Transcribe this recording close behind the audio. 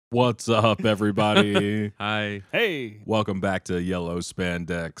What's up, everybody? Hi. Hey. Welcome back to Yellow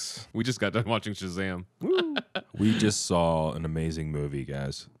Spandex. We just got done watching Shazam. Woo. We just saw an amazing movie,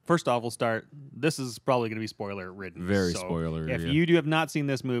 guys. First off, we'll start. This is probably going to be spoiler ridden. Very so spoiler. If you have not seen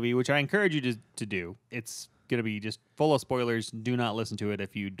this movie, which I encourage you to do, it's going to be just full of spoilers. Do not listen to it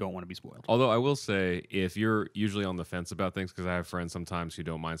if you don't want to be spoiled. Although I will say, if you're usually on the fence about things, because I have friends sometimes who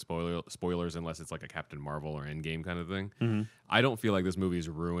don't mind spoilers unless it's like a Captain Marvel or Endgame kind of thing, I don't feel like this movie is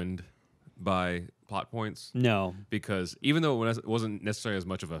ruined by plot points. No. Because even though it wasn't necessarily as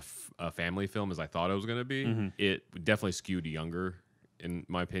much of a family film as I thought it was going to be, it definitely skewed younger, in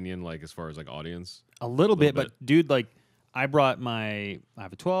my opinion, like as far as like audience. A little bit, but dude, like I have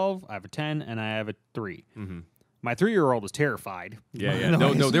a 12, I have a 10, and I have a 3. My 3-year-old was terrified. Yeah.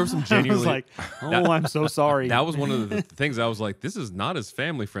 No, there was some genuinely. I was like, oh, I'm so sorry. That was one of the things I was like, this is not as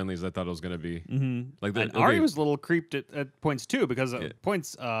family friendly as I thought it was going to be. Like and Ari was a little creeped at points too, because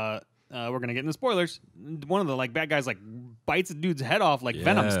points. We're gonna get into spoilers. One of the bad guys bites a dude's head off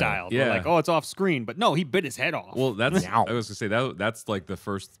Venom style. Yeah. They're like, oh, it's off screen, but no, he bit his head off. Well, that's I was gonna say that's like the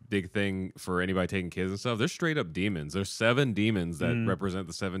first big thing for anybody taking kids and stuff. They're straight up demons. There's 7 demons that represent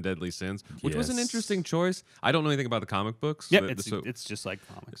the 7 deadly sins, which was an interesting choice. I don't know anything about the comic books. Yep, it's just like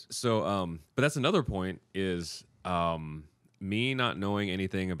comics. So, but that's another point is me not knowing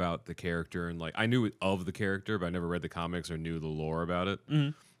anything about the character, and I knew of the character, but I never read the comics or knew the lore about it.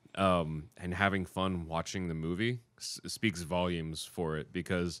 And having fun watching the movie speaks volumes for it,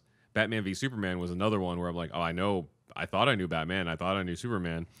 because Batman v Superman was another one where I'm like, oh, I thought I knew Batman, I thought I knew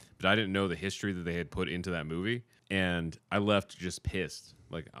Superman, but I didn't know the history that they had put into that movie, and I left just pissed.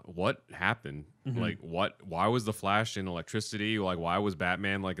 Like, what happened? Why was the Flash in electricity? Why was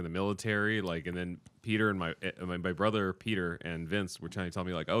Batman in the military? And then Peter and my brother Peter and Vince were trying to tell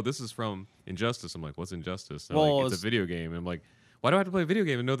me oh, this is from Injustice. I'm like, what's Injustice? And it's a video game. And I'm like, why do I have to play a video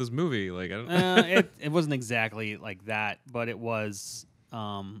game and know this movie? I don't. It wasn't exactly like that, but it was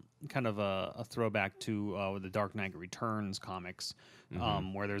kind of a throwback to the Dark Knight Returns comics,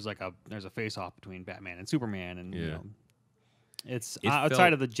 where there's a face off between Batman and Superman, and you know, it's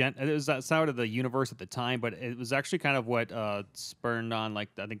outside of it was outside of the universe at the time, but it was actually kind of what spurned on I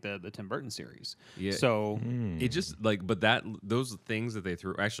think the Tim Burton series. Yeah. So it just but those things that they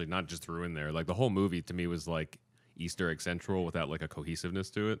threw, actually not just threw in there, the whole movie to me was Easter egg central without a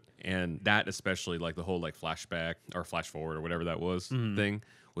cohesiveness to it, and that especially the whole flashback or flash forward or whatever that was thing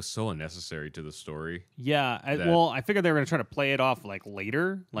was so unnecessary to the story. Yeah, I figured they were gonna try to play it off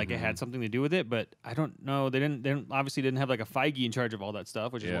later, it had something to do with it, but I don't know. They obviously didn't have a Feige in charge of all that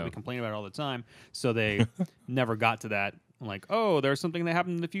stuff, which is what we complain about all the time. So they never got to that. There's something that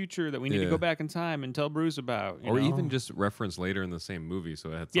happened in the future that we need to go back in time and tell Bruce about. Or even just reference later in the same movie,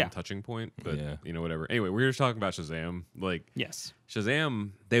 so it had some touching point. But, whatever. Anyway, we were just talking about Shazam. Yes.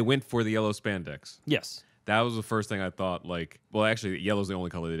 Shazam, they went for the yellow spandex. Yes. That was the first thing I thought, actually, yellow's the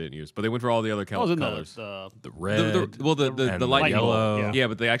only color they didn't use. But they went for all the other colors. The red, the light yellow. Yeah,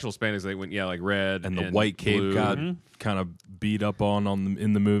 but the actual spandex, they went, red. And the white cape got kind of beat up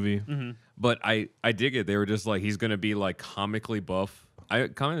in the movie. But I dig it. They were just he's going to be comically buff. I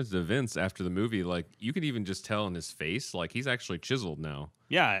commented to Vince after the movie, you could even just tell in his face, he's actually chiseled now.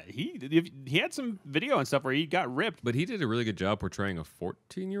 Yeah, he had some video and stuff where he got ripped. But he did a really good job portraying a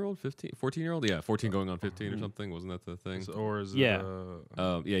 14-year-old? Yeah, 14 going on 15 or something. Wasn't that the thing? Or is it?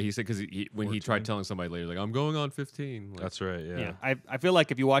 Yeah, he said, because when he tried telling somebody later, I'm going on 15. That's right, yeah. I feel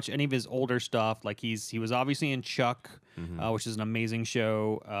if you watch any of his older stuff, he was obviously in Chuck, which is an amazing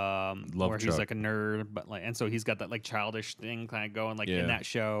show, where Chuck. He's a nerd, but and so he's got that childish thing kind of going in that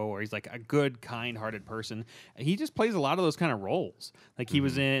show, where he's a good, kind-hearted person. And he just plays a lot of those kind of roles. He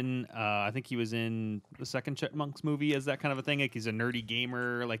was in, I think he was in the second Chipmunks movie as that kind of a thing. He's a nerdy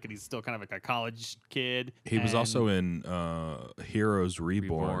gamer, he's still kind of a college kid. He was also in Heroes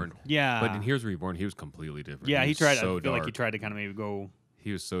Reborn. Yeah. But in Heroes Reborn, he was completely different. Yeah, he tried. So I feel dark. He tried to kind of maybe go.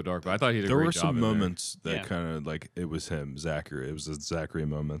 He was so dark, but I thought he did a there great were job. some moments there. that kind of it was him, Zachary. It was the Zachary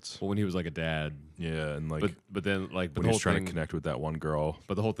moments. Well, when he was a dad. Yeah, and but then when he was trying to connect with that one girl.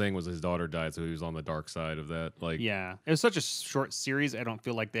 But the whole thing was his daughter died, so he was on the dark side of that. Yeah, it was such a short series. I don't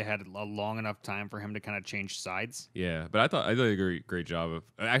feel like they had a long enough time for him to kind of change sides. Yeah, but I thought I did a great job of.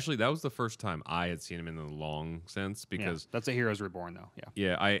 Actually, that was the first time I had seen him in the long sense, because that's a Heroes Reborn though.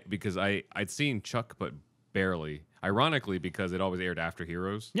 Yeah. Yeah, I'd seen Chuck, but barely. Ironically, because it always aired after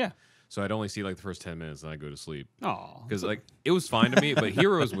Heroes. Yeah. So I'd only see the first 10 minutes and I'd go to sleep. Oh. Because it was fine to me, but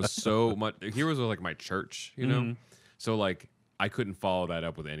Heroes was so much. Heroes was my church, you know. So I couldn't follow that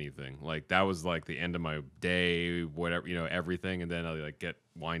up with anything. That was the end of my day, whatever, everything. And then I get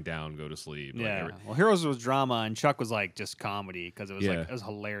wind down, go to sleep. Yeah. Like, Well, Heroes was drama, and Chuck was like just comedy because it was Yeah. like it was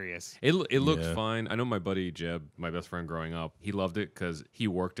hilarious. it looked Yeah. fine. I know my buddy Jeb, my best friend growing up, he loved it because he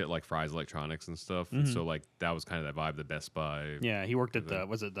worked at like Fry's Electronics and stuff. And so like that was kind of that vibe, the Best Buy. Yeah, he worked at the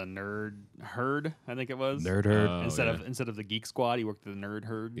the Nerd Herd? I think it was Nerd Herd. Oh, instead of the Geek Squad, he worked at the Nerd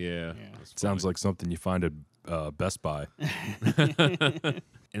Herd. Yeah. Yeah. Sounds like something you find at Best Buy.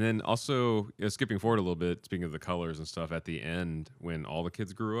 And then also, skipping forward a little bit, speaking of the colors and stuff, at the end, when all the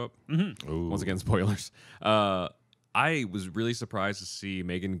kids grew up, Ooh. once again, spoilers, I was really surprised to see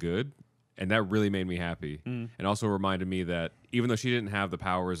Meagan good, and that really made me happy. And also reminded me that even though she didn't have the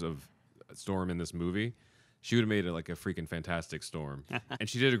powers of Storm in this movie, she would have made it like a freaking fantastic Storm. And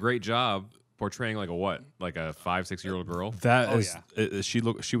she did a great job portraying like a 5-6-year-old girl. That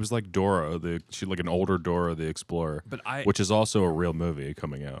she was like Dora, she like an older Dora the Explorer, which is also a real movie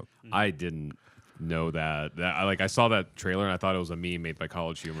coming out. I didn't know that. I saw that trailer and I thought it was a meme made by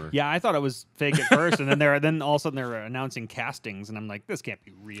College Humor. Yeah, I thought it was fake at first, and then all of a sudden they're announcing castings, and I'm like, this can't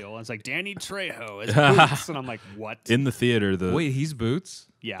be real. And it's like Danny Trejo as Boots, and I'm like, what? In the theater, Wait, he's Boots?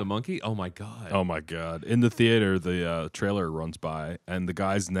 Yeah. The monkey? Oh my god. Oh my god! In the theater, the trailer runs by, and the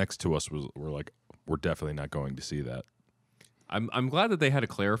guys next to us were like, "We're definitely not going to see that." I'm glad that they had to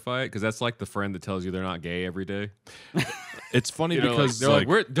clarify it because that's like the friend that tells you they're not gay every day. It's funny You know, because they're like,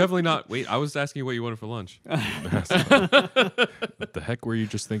 we're definitely not. Wait, I was asking you what you wanted for lunch. what the heck were you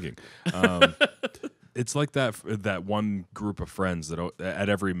just thinking? It's like that one group of friends that at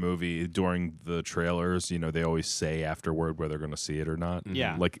every movie during the trailers, they always say afterward whether they're going to see it or not.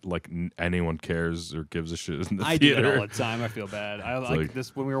 Yeah. like anyone cares or gives a shit in the I do theater. that all the time. I feel bad. I like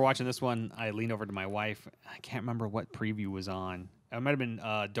this when we were watching this one. I leaned over to my wife. I can't remember what preview was on. It might have been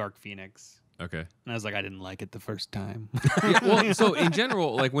Dark Phoenix. Okay. And I was like, I didn't like it the first time. Yeah, well, so in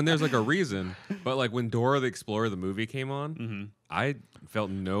general, like when there's like a reason, but like when Dora the Explorer the movie came on, I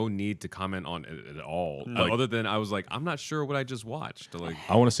felt no need to comment on it at all. Other than I was like, I'm not sure what I just watched. Like,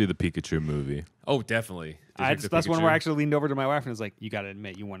 I want to see the Pikachu movie. oh, definitely. That's when I actually leaned over to my wife and was like, you got to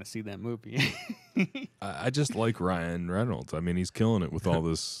admit you want to see that movie. I just like Ryan Reynolds. I mean, he's killing it with all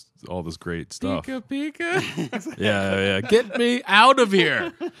this great stuff. Pika Pika. Yeah. Get me out of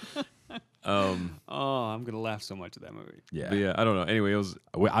here. Oh, I'm gonna laugh so much at that movie. Yeah. But yeah, I don't know. Anyway, it was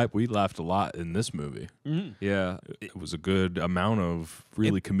We laughed a lot in this movie. yeah. It was a good amount of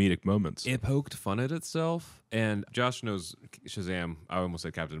really comedic moments. It poked fun at itself, and Josh knows Shazam. I almost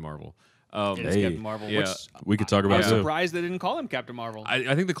said Captain Marvel. It is Hey. Captain Marvel. Yeah. Which We could talk I about was it. surprised they didn't call him Captain Marvel.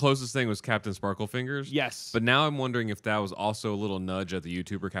 I think the closest thing was Captain Sparklefingers. Yes. But now I'm wondering if that was also a little nudge at the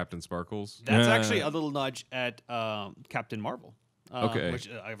YouTuber Captain Sparkles. That's Yeah. actually a little nudge at Captain Marvel. Okay. Which,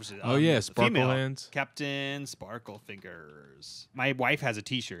 obviously, Oh, yeah, the Sparkle female, Hands. Captain Sparkle Fingers. My wife has a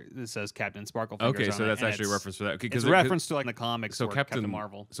T-shirt that says Captain Sparkle Fingers. Okay, on so it, that's and actually a reference to that. Okay, It's a reference to like the comics. So or Captain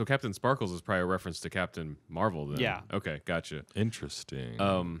Marvel. So Captain Sparkles is probably a reference to Captain Marvel then. Yeah. Okay, gotcha. Interesting.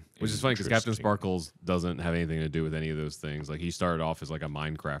 Which is funny because Captain Interesting. Sparkles doesn't have anything to do with any of those things. Like he started off as like a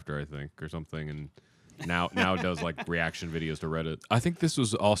Minecrafter, I think, or something, and now does like reaction videos to Reddit. I think this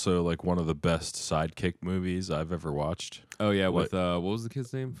was also like one of the best sidekick movies I've ever watched. Oh yeah, with what was the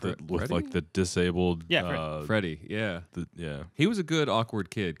kid's name? With like the disabled. Yeah, Freddie. Yeah, yeah. he was a good awkward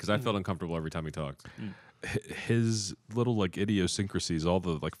kid because I felt uncomfortable every time he talked. His little like idiosyncrasies, all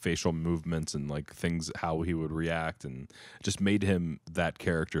the like facial movements and like things, how he would react, and just made him that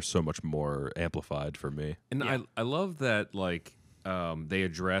character so much more amplified for me. And I love that like they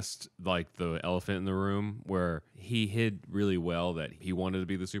addressed like the elephant in the room where he hid really well that he wanted to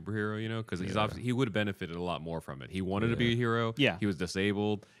be the superhero, because he's obviously he would have benefited a lot more from it. He wanted to be a hero. Yeah. He was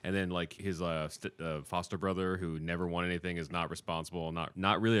disabled, and then like his foster brother who never wanted anything, is not responsible,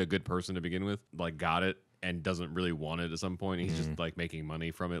 not really a good person to begin with, like got it and doesn't really want it at some point. He's just like making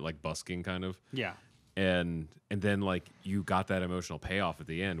money from it, like busking kind of. Yeah. And then like you got that emotional payoff at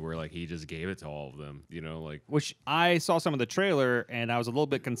the end where like he just gave it to all of them, like. Which I saw some of the trailer and I was a little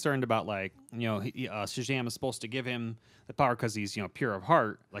bit concerned about, like, Shazam is supposed to give him the power because he's, pure of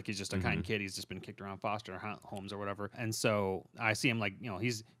heart. Like he's just a kind kid. He's just been kicked around foster homes or whatever. And so I see him like,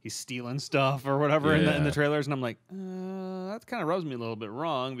 he's stealing stuff or whatever in the trailers. And I'm like, that kind of rubs me a little bit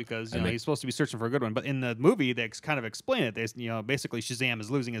wrong because, he's supposed to be searching for a good one. But in the movie, they kind of explain it. They, basically Shazam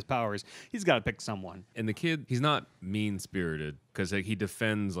is losing his powers. He's got to pick someone. And the kid, he's not mean-spirited because like, he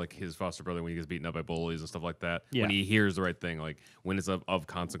defends like his foster brother when he gets beaten up by bullies and stuff like that. Yeah. When he hears the right thing, like when it's of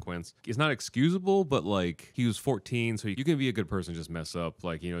consequence. It's not excusable, but like he was 14, so you can be a good person, just mess up.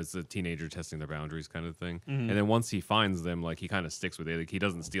 Like, it's a teenager testing their boundaries kind of thing. And then once he finds them, like he kind of sticks with it. Like he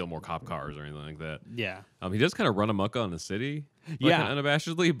doesn't steal more cop cars or anything like that. Yeah. He does kind of run amok on the city, like, Yeah.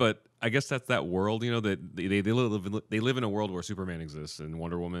 unabashedly, but I guess that's that world, you know, that they live in a world where Superman exists and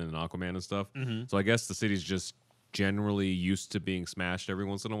Wonder Woman and Aquaman and stuff. So I guess the city's just generally used to being smashed every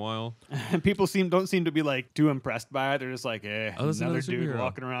once in a while. And people don't seem to be like too impressed by it. They're just like, that's another another dude superhero.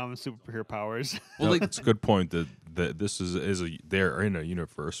 walking around with superhero powers. Well, it's a good point that this is they're in a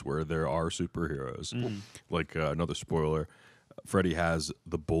universe where there are superheroes. Like another spoiler, Freddy has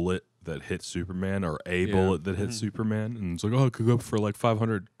the bullet that hits Superman, or a bullet that hits Superman, and it's like, oh, it could go for like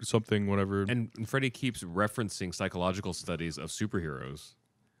 500 something, whatever. And Freddy keeps referencing psychological studies of superheroes.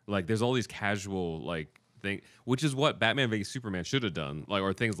 Like there's all these casual like thing, which is what Batman v Superman should have done, like,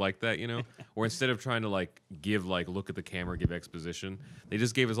 or things like that, you know, or instead of trying to like give like look at the camera, give exposition, they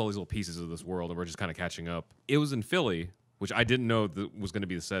just gave us all these little pieces of this world, and we're just kind of catching up. It was in Philly, which I didn't know that was going to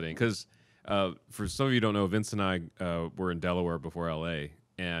be the setting, because for some of you who don't know, Vince and I were in Delaware before L.A.,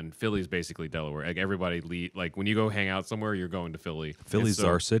 and Philly's basically Delaware. Like everybody, like when you go hang out somewhere, you're going to Philly. Philly's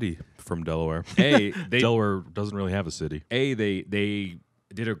our city from Delaware. Delaware doesn't really have a city. They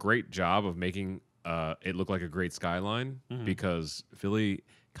did a great job of making it look like a great skyline, because Philly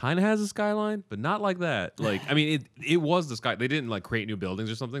kind of has a skyline, but not like that. Like, I mean, it was the sky. They didn't like create new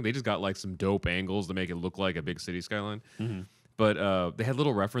buildings or something. They just got like some dope angles to make it look like a big city skyline. But they had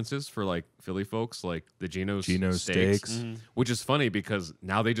little references for like Philly folks, like the Geno steaks, which is funny because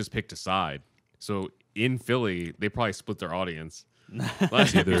now they just picked a side. So in Philly, they probably split their audience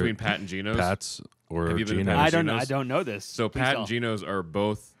between Pat and Geno's. Pat's or Have you been to Geno's. Pat's? I don't know this. So Please Pat tell. and Geno's are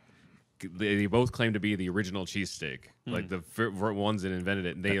both. They both claim to be the original cheesesteak, like the ones that invented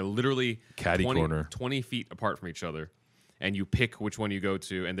it. And they are literally Catty corner. 20 feet apart from each other, and you pick which one you go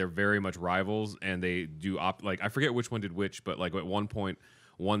to, and they're very much rivals. And they do like I forget which one did which, but like at one point,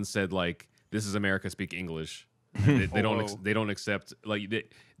 one said like, "This is America, speak English." They don't accept like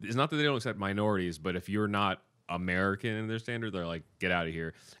it's not that they don't accept minorities, but if you're not American in their standard, they're like, get out of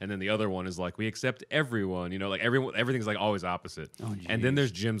here. And then the other one is like, we accept everyone, you know, like everything's like always opposite. And then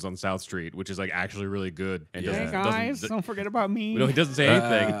there's Jim's on South Street, which is like actually really good. And Hey guys, don't forget about me. No, he doesn't say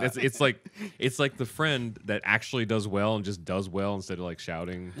anything. It's like the friend that actually does well and just does well instead of like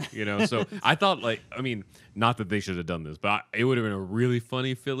shouting, you know. So I thought like, I mean, not that they should have done this, but it would have been a really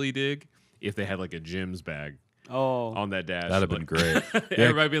funny Philly dig if they had like a Jim's bag on that dash. That'd have been great.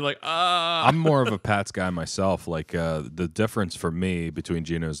 Everybody be like, ah. I'm more of a Pat's guy myself. Like the difference for me between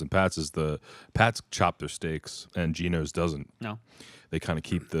Geno's and Pat's is Pat's chop their steaks and Geno's doesn't. No. They kind of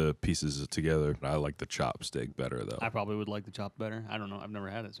keep the pieces together. I like the chop steak better though. I probably would like the chop better. I don't know. I've never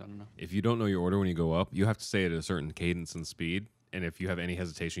had it, so I don't know. If you don't know your order when you go up, you have to say it at a certain cadence and speed. And if you have any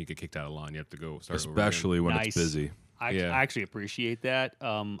hesitation, you get kicked out of line. You have to go start over again. Especially when it's busy. I actually appreciate that.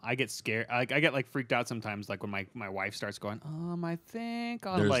 I get scared. I get like freaked out sometimes, like when my wife starts going, I think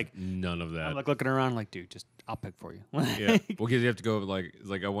I'm There's like none of that. I'm like looking around, like, dude, just I'll pick for you. Yeah, well, because you have to go like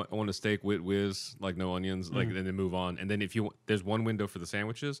I want a steak with whiz, like no onions, like and then move on. And then if you there's one window for the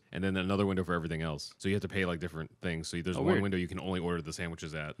sandwiches, and then another window for everything else. So you have to pay like different things. So there's one window you can only order the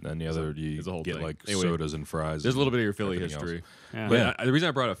sandwiches at, and the other you the whole get thing. like Anyway, sodas and fries. There's a little bit of your Philly everything history. Yeah. But the reason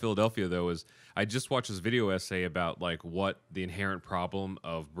I brought up Philadelphia though is I just watched this video essay about like what the inherent problem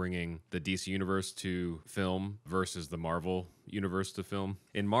of bringing the DC universe to film versus the Marvel universe to film.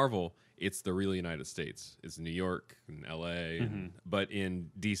 In Marvel, it's the real United States. It's New York and LA. But in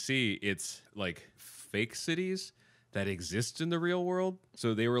DC, it's like fake cities that exist in the real world.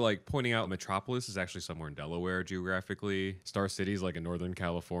 So they were like pointing out Metropolis is actually somewhere in Delaware geographically. Star City's like in Northern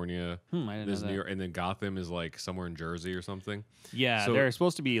California. I didn't know There's that. New York, and then Gotham is like somewhere in Jersey or something. Yeah, So- they're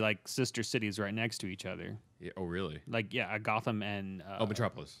supposed to be like sister cities right next to each other. Yeah, oh, really? Like Gotham and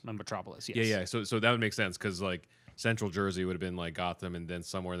Metropolis. Metropolis. Yes. Yeah. So that would make sense because like Central Jersey would have been like Gotham, and then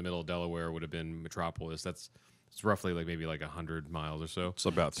somewhere in the middle of Delaware would have been Metropolis. It's roughly like maybe like 100 miles or so. It's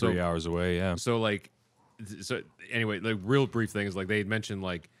about 3 hours away. Yeah. So anyway, the real brief thing is like they had mentioned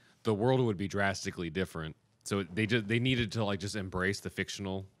like the world would be drastically different. So they needed to like just embrace the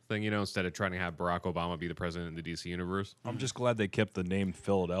fictional thing, you know, instead of trying to have Barack Obama be the president in the DC universe. I'm just glad they kept the name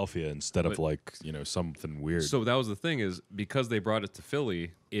Philadelphia instead of like, you know, something weird. So that was the thing is because they brought it to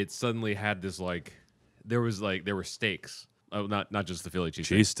Philly, it suddenly had this like there were stakes. Oh, not just the Philly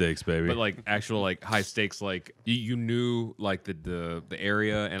cheesesteaks, baby. but like actual like high stakes. Like you knew like the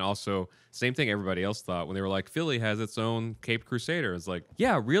area, and also same thing everybody else thought when they were like Philly has its own Cape Crusader. It's like,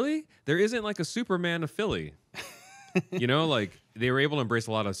 yeah, really? There isn't like a Superman of Philly. You know, like they were able to embrace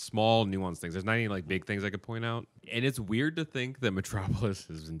a lot of small nuanced things. There's not any like big things I could point out, and it's weird to think that Metropolis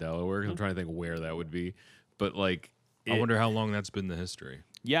is in Delaware. I'm trying to think where that would be, but like I wonder how long that's been the history.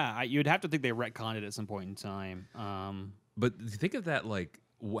 Yeah, you'd have to think they retconned it at some point in time. But think of that, like,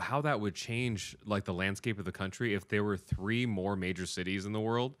 how that would change like the landscape of the country if there were 3 more major cities in the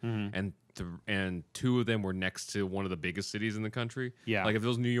world, and and 2 of them were next to one of the biggest cities in the country. Yeah. Like if it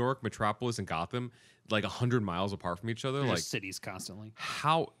was New York, Metropolis, and Gotham, like 100 miles apart from each other, They're like just cities constantly.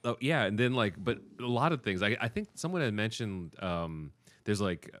 how? Yeah, and then like, but a lot of things. I think someone had mentioned there's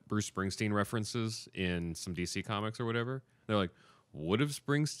like Bruce Springsteen references in some DC comics or whatever. They're like, what if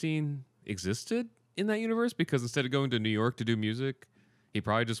Springsteen existed in that universe? Because instead of going to New York to do music, he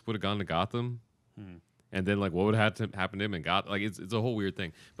probably just would have gone to Gotham. And then like what would have to happen to him in Gotham? Like it's a whole weird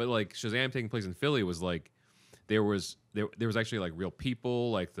thing. But like Shazam taking place in Philly was like there was actually like real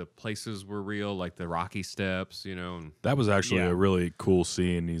people, like the places were real, like the Rocky Steps, you know. And That was actually Yeah. a really cool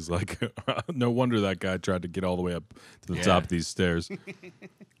scene. He's like, no wonder that guy tried to get all the way up to the Yeah. top of these stairs.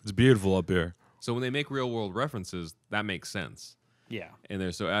 It's beautiful up here. so when they make real world references, that makes sense. Yeah. And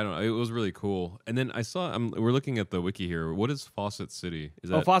there, so I don't know. It was really cool. And then I saw, we're looking at the wiki here. What is Fawcett City? Is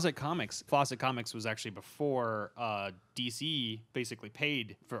that Fawcett Comics. Fawcett Comics was actually before DC basically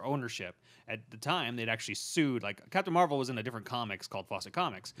paid for ownership. At the time, they'd actually sued. Like Captain Marvel was in a different comics called Fawcett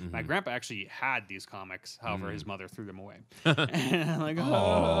Comics. My grandpa actually had these comics. However, his mother threw them away. And I'm like,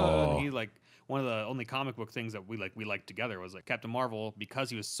 oh. And he like one of the only comic book things that we liked together was like Captain Marvel, because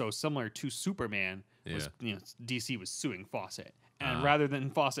he was so similar to Superman. Was, you know, DC was suing Fawcett. And rather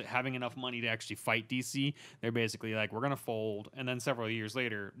than Fawcett having enough money to actually fight DC, they're basically like, we're going to fold. And then several years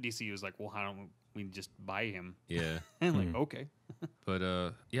later, DC was like, well, how don't we just buy him? Yeah. And like, okay. But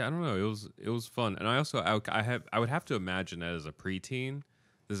yeah, I don't know. It was fun. And I also I would have to imagine that as a preteen,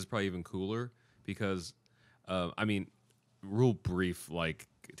 this is probably even cooler because I mean, real brief like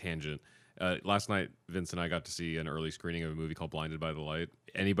tangent. Last night, Vince and I got to see an early screening of a movie called Blinded by the Light.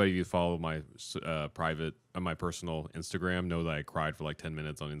 Anybody who follow my my personal Instagram know that I cried for like 10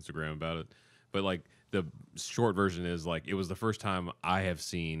 minutes on Instagram about it. But like the short version is like it was the first time I have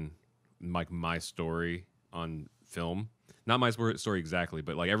seen like my story on film. Not my story exactly,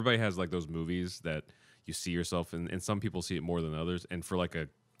 but like everybody has like those movies that you see yourself in, and some people see it more than others. And for like a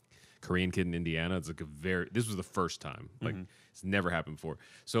Korean kid in Indiana, it's like this was the first time. Like it's never happened before.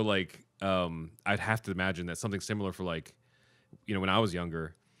 So like I'd have to imagine that something similar for like, you know, when I was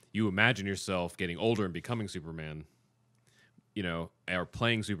younger, you imagine yourself getting older and becoming Superman, you know, or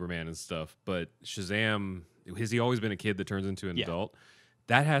playing Superman and stuff. But Shazam, has he always been a kid that turns into an adult?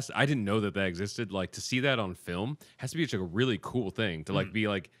 I didn't know that existed. Like to see that on film has to be like a really cool thing to like be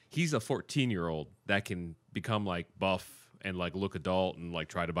like, he's a 14-year-old that can become like buff and like look adult and like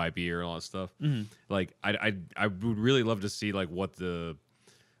try to buy beer and all that stuff. Like I would really love to see like what the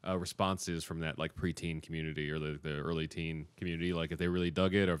response is from that like preteen community or the early teen community. Like if they really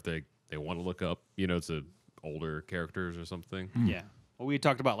dug it or if they want to look up, you know, to older characters or something. Yeah. Well, we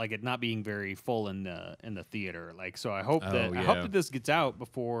talked about like it not being very full in the theater. Like, so I hope that I hope that this gets out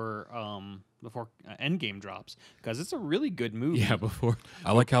before Endgame drops, because it's a really good movie. Yeah, before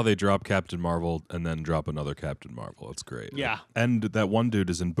I like how they drop Captain Marvel and then drop another Captain Marvel. It's great. Yeah. And that one dude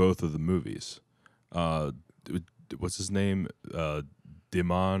is in both of the movies. What's his name?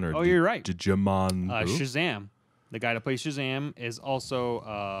 Dimon or you're right. Digimon. Shazam, the guy that plays Shazam, is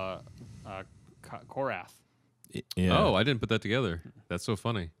also Korath. Yeah. Oh, I didn't put that together. That's so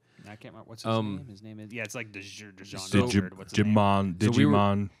funny. I can't remember what's his name. His name is it's like Dijon. What's his name?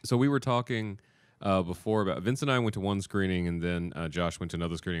 Digimon. So we were talking before about Vince and I went to one screening, and then Josh went to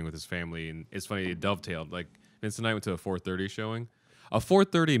another screening with his family, and it's funny, it dovetailed. Like Vince and I went to a 4:30 showing, a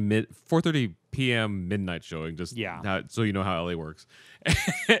 4:30 p.m. midnight showing. Just so you know how LA works.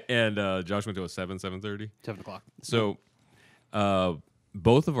 And Josh went to a 7:30. 7 o'clock. So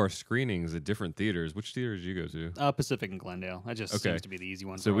both of our screenings at different theaters. Which theater did you go to? Pacific and Glendale. That just seems to be the easy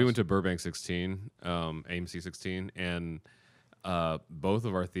one. So we went to Burbank 16, AMC 16, and both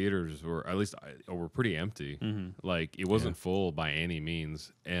of our theaters were, at least, were pretty empty. Like it wasn't full by any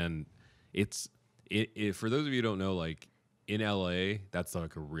means, and it's for those of you who don't know, like in LA, that's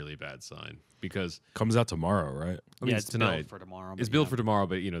like a really bad sign because Comes out tomorrow, right? I mean, it's tonight. billed for tomorrow. It's billed for tomorrow,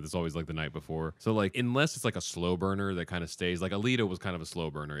 but you know, there's always like the night before. So like, unless it's like a slow burner that kind of stays, like Alita was kind of a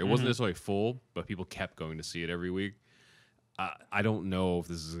slow burner. It wasn't necessarily full, but people kept going to see it every week. I don't know if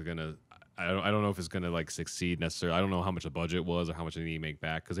this is gonna. I don't know if it's gonna like succeed necessarily. I don't know how much the budget was or how much they need to make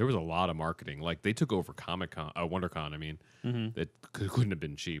back, because there was a lot of marketing. Like they took over WonderCon. I mean, that couldn't have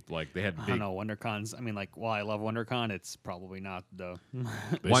been cheap. Like they had big. I don't know, WonderCons. I mean, like, while I love WonderCon, it's probably not the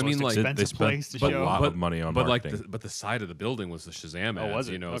Well, I mean, like, expensive they place to spent a show. lot of money on but marketing. like the side of the building was the Shazam ads, was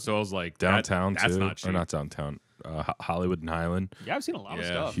it? you know. Okay. So I was like, downtown that's too, not cheap. or not downtown. Hollywood and Highland. Yeah, I've seen a lot of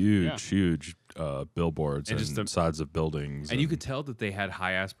Yeah. stuff. Huge billboards And and just the- sides of buildings. And you could tell that they had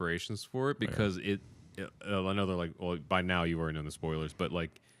high aspirations for it because another like, well, by now you already know the spoilers, but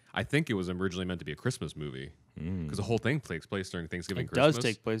like I think it was originally meant to be a Christmas movie because the whole thing takes place during Thanksgiving. Christmas. Does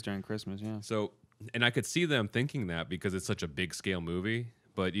take place during Christmas, yeah. So, and I could see them thinking that because it's such a big scale movie.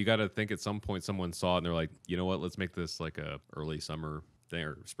 But you got to think at some point someone saw it and they're like, you know what? Let's make this like a early summer thing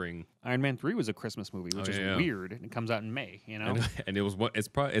or spring. Iron Man 3 was a Christmas movie, which is weird, and it comes out in May. You know, and it was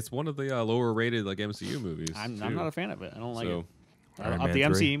it's one of the lower rated like MCU movies. I'm not a fan of it. I don't like it. Of the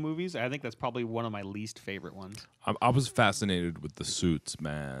MCU movies, I think that's probably one of my least favorite ones. I was fascinated with the suits,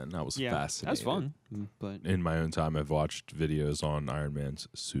 man. I was fascinated. That's fun. But in my own time, I've watched videos on Iron Man's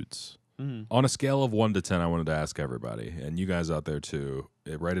suits. On a scale of 1 to 10, I wanted to ask everybody, and you guys out there too,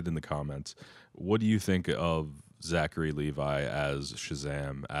 write it in the comments. What do you think of Zachary Levi as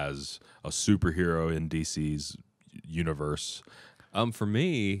Shazam, as a superhero in DC's universe? For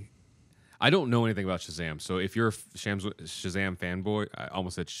me, I don't know anything about Shazam. So if you're a Shazam fanboy, I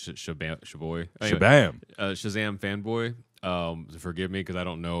almost said Shazam fanboy. Forgive me because I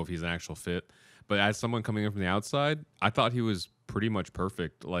don't know if he's an actual fit. But as someone coming in from the outside, I thought he was pretty much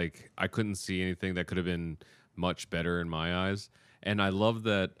perfect. Like I couldn't see anything that could have been much better in my eyes. And I love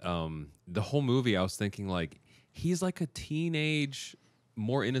that the whole movie. I was thinking like he's like a teenage,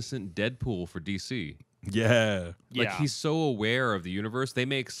 more innocent Deadpool for DC. Yeah. Like he's so aware of the universe. They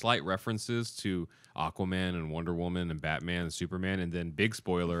make slight references to Aquaman and Wonder Woman and Batman and Superman, and then big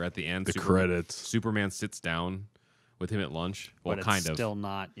spoiler at the end. Credits. Superman sits down with him at lunch. Well, but kind it's of. Still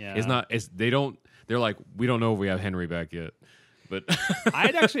not. Yeah. It's not. It's they don't. They're like, we don't know if we have Henry back yet. But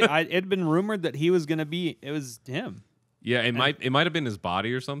it'd been rumored that he was gonna be. It was him. Yeah, it might have been his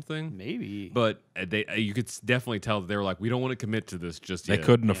body or something. Maybe. But you could definitely tell that they were like, we don't want to commit to this just yet. They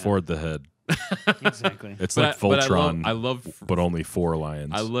couldn't afford the head. Exactly. It's like Voltron, I love but only 4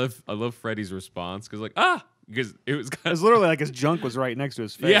 lions. I love Freddy's response because because it was it was literally like his junk was right next to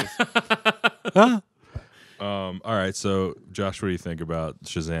his face. Yeah. All right, so Josh, what do you think about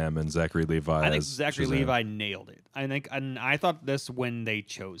Shazam and Zachary Levi? I think Zachary Shazam? Levi nailed it. And I thought this when they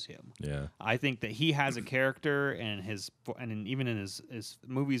chose him. Yeah, I think that he has a character and even in his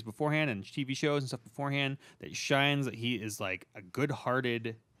movies beforehand and TV shows and stuff beforehand that shines that he is like a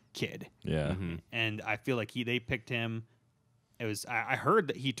good-hearted kid. Yeah, and I feel like they picked him. It was I heard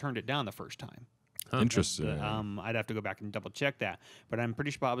that he turned it down the first time. Interesting. I'd have to go back and double check that, but I'm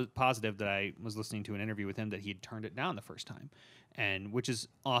pretty positive that I was listening to an interview with him that he'd turned it down the first time, and which is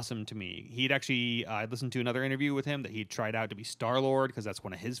awesome to me. He'd actually I listened to another interview with him that he tried out to be Star-Lord because that's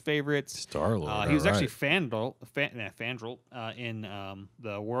one of his favorites. Star-Lord. He was actually Fandral in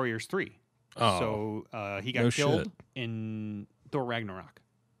the Warriors 3. Oh, so he got killed in Thor Ragnarok.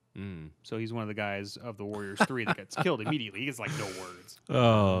 So he's one of the guys of the Warriors 3 that gets killed immediately. He gets like no words.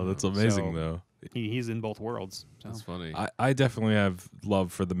 Oh, that's amazing though. He's in both worlds. So. That's funny. I definitely have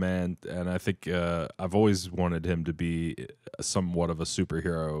love for the man, and I think I've always wanted him to be somewhat of a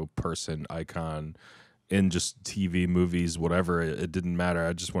superhero person, icon in just TV, movies, whatever. It didn't matter.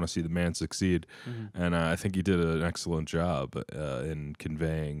 I just want to see the man succeed, and I think he did an excellent job in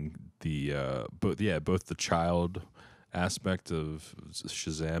conveying the both the child aspect of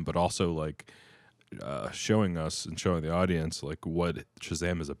Shazam, but also like showing us and showing the audience like what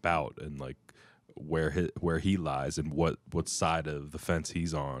Shazam is about and like where he lies and what side of the fence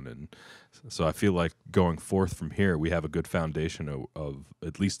he's on. And so I feel like going forth from here, we have a good foundation of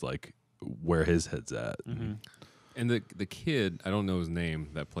at least like where his head's at. And the kid, I don't know his name,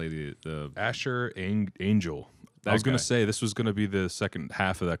 that played the Asher Angel. I was going to say this was going to be the second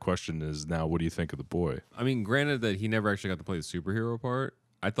half of that question is now what do you think of the boy? I mean, granted that he never actually got to play the superhero part,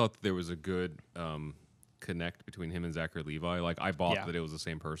 I thought that there was a good connect between him and Zachary Levi. Like I bought that it was the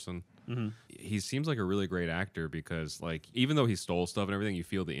same person. He seems like a really great actor because like even though he stole stuff and everything, you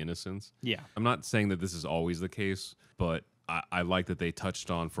feel the innocence. Yeah. I'm not saying that this is always the case, but I like that they touched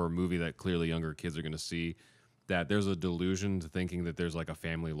on for a movie that clearly younger kids are going to see that there's a delusion to thinking that there's like a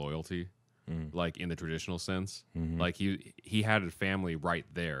family loyalty. Like in the traditional sense, like he had a family right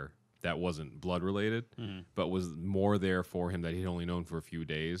there that wasn't blood related, but was more there for him that he'd only known for a few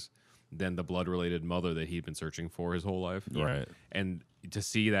days than the blood related mother that he'd been searching for his whole life. Right. And to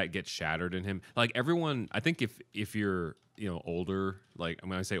see that get shattered in him, like everyone, I think if you're older, like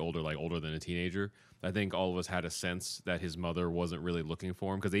when I say older, like older than a teenager, I think all of us had a sense that his mother wasn't really looking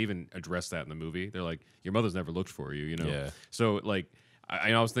for him because they even addressed that in the movie. They're like, your mother's never looked for you, Yeah. So like.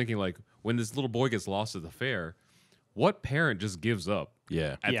 I was thinking, like, when this little boy gets lost at the fair, what parent just gives up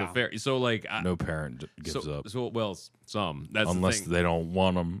at the fair? So, like... no parent gives up. So, well, some. That's unless the thing. they don't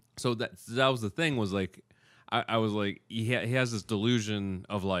want them. So, that was the thing, was, like... I was like, he has this delusion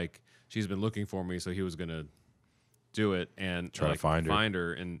of, like, she's been looking for me, so he was going to do it and try to find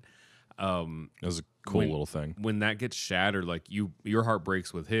her. And... it was a cool little thing. When that gets shattered, like your heart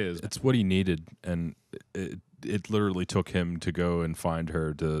breaks with his. It's what he needed, and it literally took him to go and find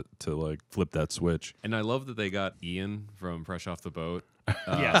her to like flip that switch. And I love that they got Ian from Fresh Off the Boat.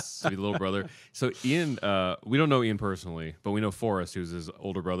 Yes. To be the little brother. So Ian, we don't know Ian personally, but we know Forrest, who's his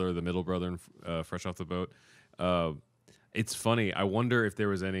older brother, the middle brother in Fresh Off the Boat. It's funny. I wonder if there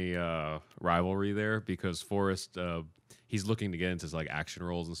was any rivalry there, because Forrest, he's looking to get into like action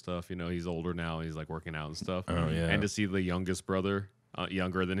roles and stuff. You know, he's older now. And he's like working out and stuff. Oh, yeah. And to see the youngest brother,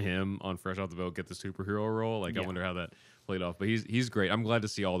 younger than him, on Fresh Off the Boat get the superhero role, like I wonder how that played off. But he's great. I'm glad to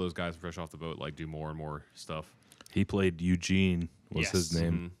see all those guys Fresh Off the Boat like do more and more stuff. He played Eugene. Was his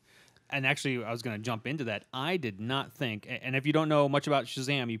name? Mm-hmm. And actually, I was going to jump into that. I did not think, and if you don't know much about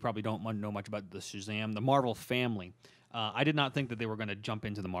Shazam, you probably don't know much about the Shazam, the Marvel family. I did not think that they were going to jump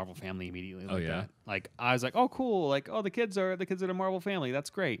into the Marvel family immediately like that. Like, I was like, oh, cool. Like, oh, the kids are the Marvel family. That's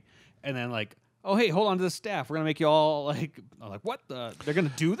great. And then like, oh, hey, hold on to the staff. We're going to make you all like, I'm like, what? They're going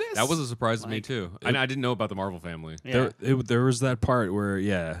to do this? That was a surprise to me too. I didn't know about the Marvel family. Yeah. There was that part where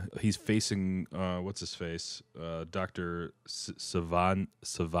he's facing what's his face, Dr. Savanya.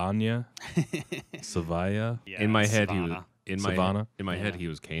 Savaya. Yeah, In my head, Savannah. In my head, he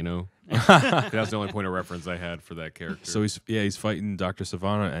was Kano. That's the only point of reference I had for that character. So he's fighting Dr.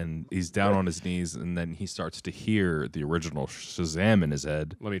 Savannah, and he's down on his knees, and then he starts to hear the original Shazam in his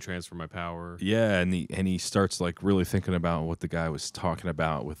head. Let me transfer my power. Yeah, and he starts like really thinking about what the guy was talking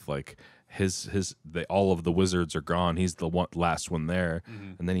about with like all of the wizards are gone. He's the last one there,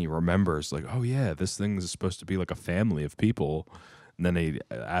 and then he remembers like, oh yeah, this thing is supposed to be like a family of people. And then he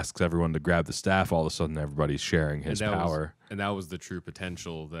asks everyone to grab the staff. All of a sudden, everybody's sharing his power. And that was the true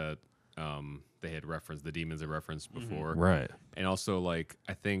potential that they had referenced, the demons had referenced before. Right. And also, like,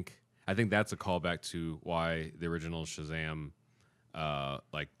 I think that's a callback to why the original Shazam,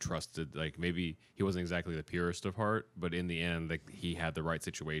 like, trusted, like, maybe he wasn't exactly the purest of heart, but in the end, like, he had the right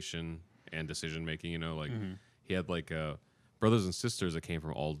situation and decision making. You know, like he had like brothers and sisters that came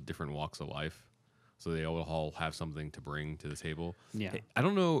from all different walks of life. So they all have something to bring to the table. Yeah. I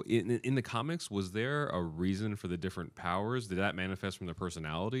don't know, in the comics, was there a reason for the different powers? Did that manifest from their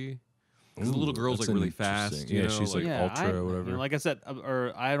personality? Because the little girl's like really fast. Yeah, you know, she's like ultra or whatever. You know, like I said,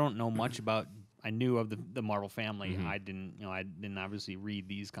 or I don't know much about. I knew of the Marvel family. I didn't obviously read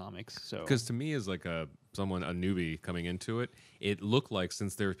these comics. So because to me, as like a newbie coming into it, it looked like,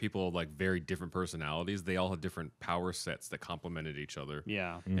 since there were people of like very different personalities, they all had different power sets that complemented each other.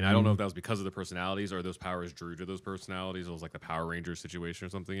 Yeah. And I don't know if that was because of the personalities or those powers drew to those personalities. It was like the Power Rangers situation or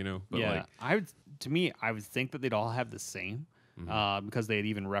something, you know. But yeah, I would think that they'd all have the same. Because they had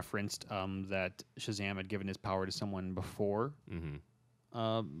even referenced that Shazam had given his power to someone before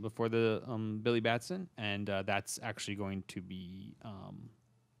the Billy Batson, and that's actually going to be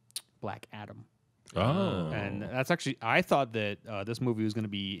Black Adam. Oh, And that's actually, I thought that this movie was going to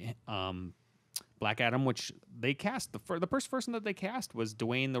be Black Adam, which they cast, the first person that they cast was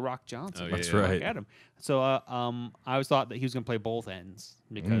Dwayne "The Rock" Johnson. Oh, yeah, that's yeah. right. Black Adam. So I always thought that he was going to play both ends,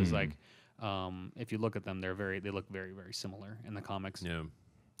 because like if you look at them, they look very, very similar in the comics. Yeah.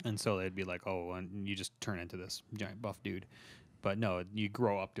 And so they'd be like, oh, and you just turn into this giant buff dude. But no, you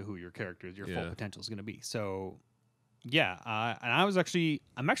grow up to who your character, your full potential is going to be. So, yeah, and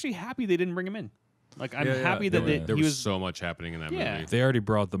I'm actually happy they didn't bring him in. Like, I'm happy that there was so much happening in that movie. They already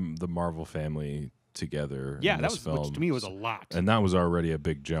brought the Marvel family together. Yeah, in that this was film. which to me was a lot. And that was already a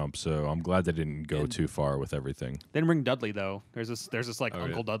big jump. So I'm glad they didn't go too far with everything. They didn't bring Dudley though. There's this like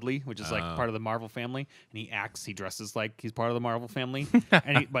Uncle yeah. Dudley, which is like part of the Marvel family, and he dresses like he's part of the Marvel family,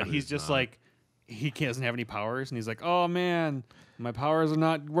 but he's just like doesn't have any powers, and he's like, oh man, my powers are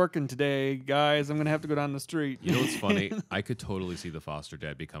not working today, guys. I'm gonna have to go down the street. You know what's funny? I could totally see the foster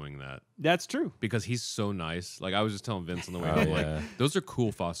dad becoming that. That's true. Because he's so nice. Like I was just telling Vince on the way home, like those are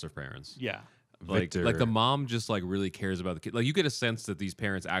cool foster parents. Yeah. Like the mom just like really cares about the kid. Like you get a sense that these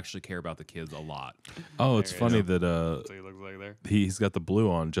parents actually care about the kids a lot. Oh, it's funny that That's what he looks like there. he's got the blue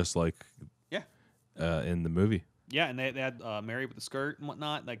on just like in the movie. Yeah, and they had Mary with the skirt and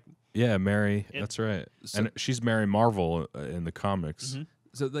whatnot. Like, Yeah, Mary. That's right. And she's Mary Marvel in the comics.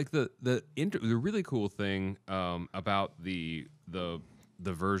 So like the really cool thing about the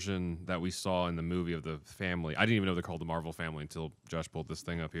version that we saw in the movie of the family, I didn't even know they're called the Marvel family until Josh pulled this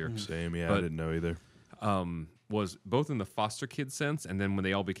thing up here. Same, yeah. But- I didn't know either. Was both in the foster kid sense and then when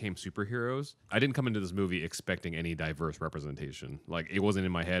they all became superheroes. I didn't come into this movie expecting any diverse representation. Like it wasn't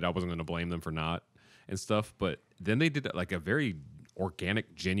in my head. I wasn't going to blame them for not and stuff. But then they did like a very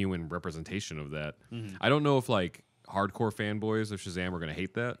organic, genuine representation of that. I don't know if like hardcore fanboys of Shazam are going to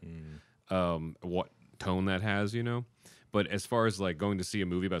hate that. What tone that has, you know. But as far as like going to see a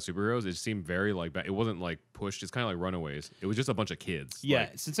movie about superheroes, it seemed very like it wasn't like pushed. It's kind of like Runaways. It was just a bunch of kids. Yeah,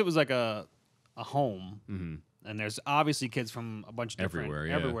 like, since it was like a home, and there's obviously kids from a bunch of different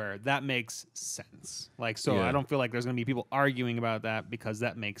everywhere. That makes sense. Like, so I don't feel like there's gonna be people arguing about that because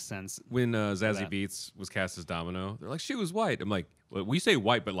that makes sense. When Zazie Beetz was cast as Domino, they're like, she was white. I'm like, well, we say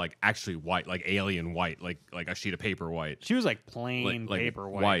white, but like actually white, like alien white, like a sheet of paper white. She was like plain like paper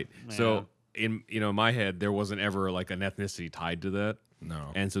white. Yeah. So in my head, there wasn't ever like an ethnicity tied to that.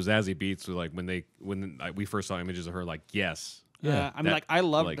 No. And so Zazie Beetz was like when we first saw images of her, like yes. Yeah, I mean, like I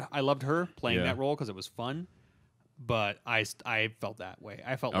loved her playing that role because it was fun, but I felt that way.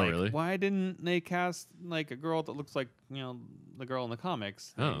 I felt like, really? Why didn't they cast like a girl that looks like the girl in the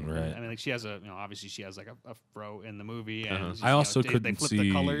comics? Oh, right. I mean, like she has obviously she has like a fro in the movie, and I also they couldn't flip see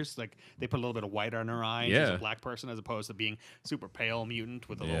the colors. Like they put a little bit of white on her eye. And Yeah. she's a black person as opposed to being super pale mutant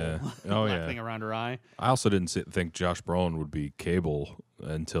with a Yeah. little black thing around her eye. I also didn't think Josh Brolin would be Cable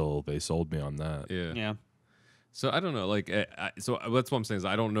until they sold me on that. Yeah. So I don't know, like, so that's what I'm saying is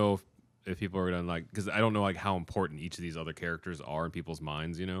I don't know if people are gonna like, because I don't know like how important each of these other characters are in people's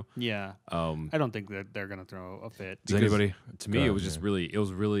minds, you know. Yeah. I don't think that they're gonna throw a fit. Does anybody? To me, it was just really, it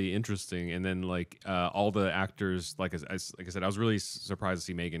was really interesting, and then like all the actors, like I said, I was really surprised to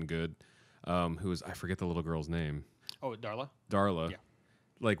see Meagan Good, who was, I forget the little girl's name. Oh, Darla. Darla. Yeah.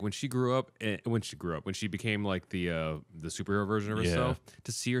 Like when she grew up, when she became like the superhero version of herself,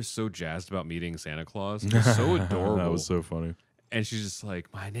 to see her so jazzed about meeting Santa Claus, it was so adorable. That was so funny. And she's just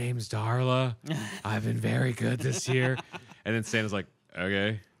like, my name's Darla. I've been very good this year. And then Santa's like,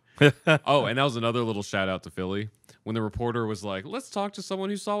 okay. Oh, and that was another little shout out to Philly. When the reporter was like, let's talk to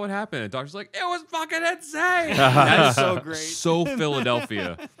someone who saw what happened. And Doctor's like, it was fucking insane. That's so great. So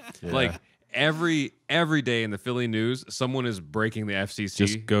Philadelphia. Yeah. Like every day in the Philly news, someone is breaking the FCC.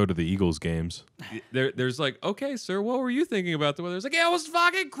 Just go to the Eagles games. There's like, okay, sir, what were you thinking about the weather? It's like, it was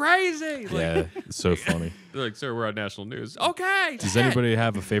fucking crazy. Like, Yeah, it's so funny. they're like, sir, we're on national news. Okay. Does shit. anybody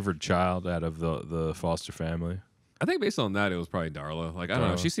have a favorite child out of the foster family? I think based on that, it was probably Darla. Like, I don't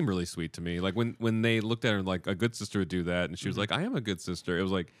know. She seemed really sweet to me. Like, when they looked at her, like, a good sister would do that, and she was like, I am a good sister. It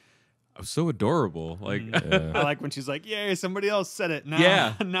was like, I was so adorable. Like, I like when she's like, "Yay, somebody else said it." Now,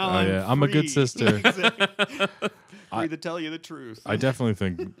 Yeah. now I'm a good free. sister. Free to tell you the truth. I definitely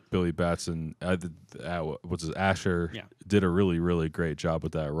think Billy Batson, what's his Asher, did a really, really great job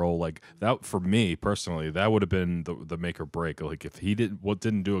with that role. Like that for me personally, that would have been the make or break. Like if he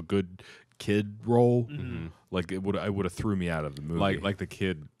didn't do a good kid role, like I would have threw me out of the movie. like the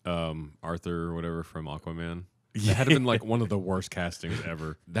kid, Arthur or whatever from Aquaman. That had been like one of the worst castings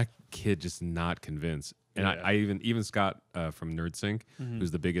ever. That kid just not convinced. And I even Scott from NerdSync,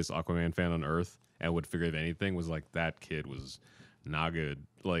 who's the biggest Aquaman fan on earth and would figure if anything, was like, that kid was not good.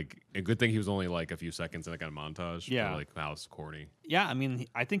 Like, a good thing he was only like a few seconds in that kind of montage. Yeah. But, like, wow, it's corny. Yeah, I mean,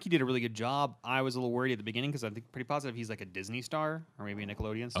 I think he did a really good job. I was a little worried at the beginning because I think pretty positive he's like a Disney star or maybe a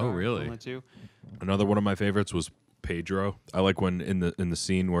Nickelodeon star. Oh, really? One of the two. Another one of my favorites was Pedro. I like when in the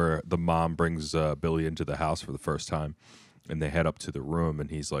scene where the mom brings Billy into the house for the first time, and they head up to the room, and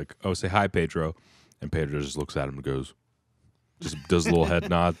he's like, "Oh, say hi, Pedro," and Pedro just looks at him and goes, just does a little head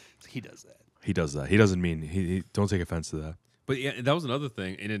nod. He does that. He does that. He doesn't mean he don't take offense to that. But yeah, that was another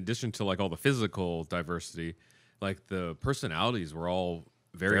thing. In addition to like all the physical diversity, like the personalities were all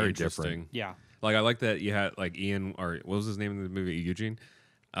very interesting. different. Yeah. Like I like that you had like Ian, or what was his name in the movie? Eugene.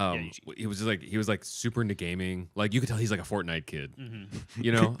 He was just super into gaming. Like you could tell he's like a Fortnite kid.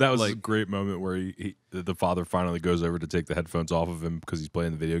 You know, That was like, a great moment where the father finally goes over to take the headphones off of him because he's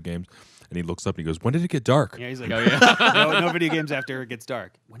playing the video games, and he looks up and he goes, "When did it get dark?" Yeah, he's like, Oh, yeah. no video games after it gets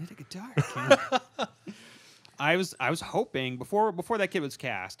dark. When did it get dark? I was hoping before that kid was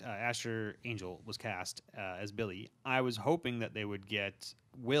cast, Asher Angel was cast as Billy. I was hoping that they would get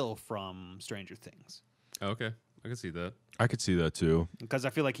Will from Stranger Things. Okay, I can see that. I could see that too. Because I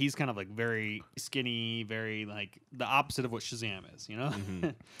feel like he's kind of like very skinny, very like the opposite of what Shazam is, you know?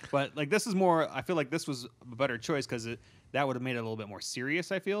 But like this is more, I feel like this was a better choice because that would have made it a little bit more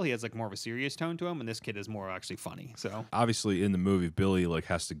serious, I feel. He has like more of a serious tone to him, and this kid is more actually funny. So Obviously, in the movie, Billy like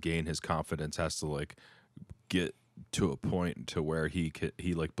has to gain his confidence, has to like get to a point to where he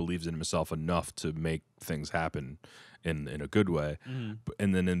like believes in himself enough to make things happen in a good way.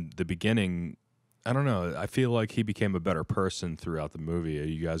 And then in the beginning, I don't know. I feel like he became a better person throughout the movie.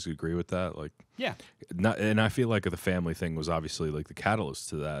 You guys agree with that? Like, yeah. and I feel like the family thing was obviously like the catalyst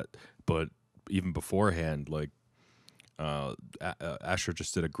to that. But even beforehand, like Asher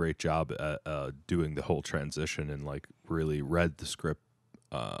just did a great job at doing the whole transition and like really read the script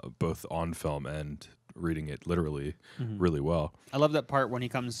both on film and reading it literally really well. I love that part when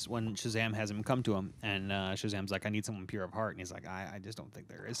Shazam has him come to him, and Shazam's like, "I need someone pure of heart," and he's like, "I just don't think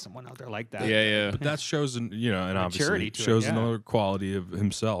there is someone out there like that." Yeah. But that shows, and maturity obviously to it, shows yeah. another quality of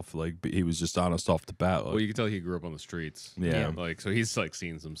himself. Like he was just honest off the bat. Like, Well, you can tell he grew up on the streets. Yeah. Like, so he's like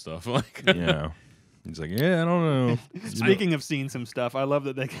seen some stuff. Like, yeah. He's like, yeah, I don't know. Speaking of seeing some stuff, I love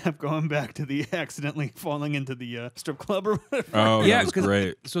that they kept going back to the accidentally falling into the strip club or whatever. Oh, Yeah, that was 'cause-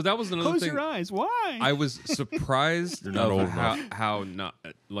 great. so that was another Close thing. your eyes. Why? I was surprised You're not of old how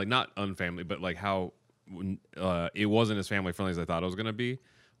not unfamily, but like how it wasn't as family friendly as I thought it was gonna be.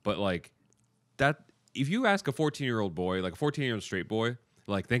 But like that, if you ask a 14-year-old boy, like a 14-year-old straight boy,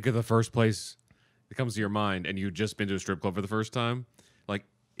 like think of the first place that comes to your mind, and you've just been to a strip club for the first time, like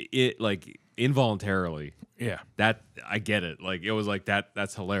it, like involuntarily. Yeah. That I get it. Like it was like that.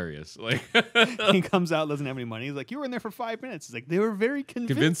 That's hilarious. Like He comes out, doesn't have any money. He's like, "You were in there for 5 minutes." He's like, "They were very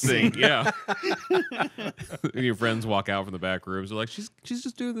convincing. Yeah. And your friends walk out from the back rooms. They're like, she's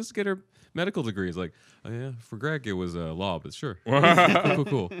just doing this to get her medical degree. It's like, oh yeah, for Greg it was law, but sure,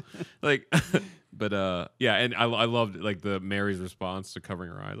 cool. Like, but yeah, and I loved like the Mary's response to covering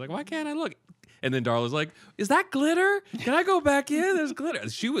her eyes. Like, why can't I look? And then Darla's like, "Is that glitter? Can I go back in? There's glitter."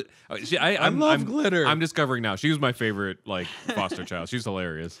 She was. I love glitter. I'm discovering now. She was my favorite like foster child. She's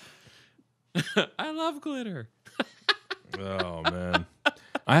hilarious. I love glitter. Oh man.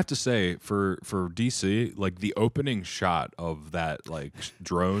 I have to say, for DC, like the opening shot of that like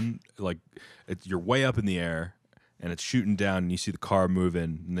drone, like you're way up in the air and it's shooting down, and you see the car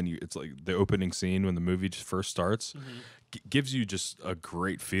moving, and then it's like the opening scene when the movie just first starts. Gives you just a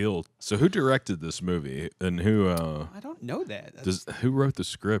great feel. So who directed this movie, and who I don't know that. who wrote the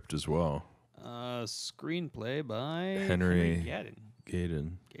script as well? Screenplay by Henry Gaden.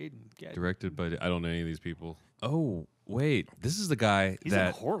 Gaden. Directed by I don't know any of these people. Oh wait, this is the guy He's that.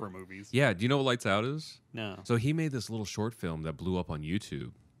 in horror movies. Yeah, do you know what Lights Out is? No. So he made this little short film that blew up on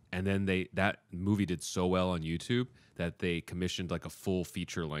YouTube, and then that movie did so well on YouTube that they commissioned like a full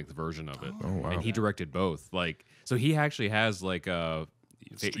feature length version of it. Oh, wow. And he directed both. Like, so he actually has like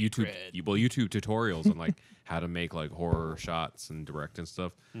YouTube YouTube tutorials on like how to make like horror shots and direct and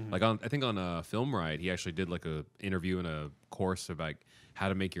stuff. Like I think on Film Ride, he actually did like a interview and a course about like how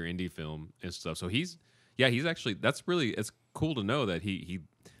to make your indie film and stuff. So he's actually, it's cool to know that he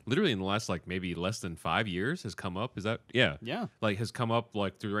literally in the last like maybe less than 5 years has come up. Is that yeah like has come up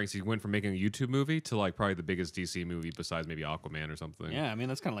like through the ranks. He went from making a YouTube movie to like probably the biggest DC movie besides maybe Aquaman or something. Yeah, I mean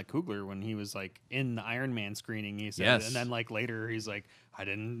that's kind of like Coogler when he was like in the Iron Man screening. He said, Yes. and then like later he's like, I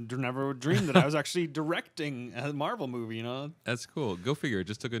never dreamed that I was actually directing a Marvel movie. You know? That's cool. Go figure. It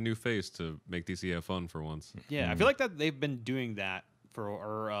just took a new face to make DC have fun for once. Yeah, I feel like that they've been doing that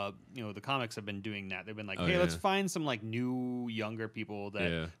the comics have been doing that. They've been like, Oh, hey, let's yeah. find some like new, younger people that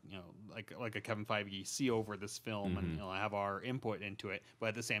Yeah. like a Kevin Feige see over this film and have our input into it, but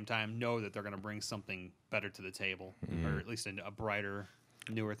at the same time know that they're going to bring something better to the table, or at least a brighter,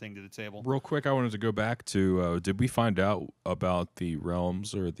 newer thing to the table. Real quick, I wanted to go back to did we find out about the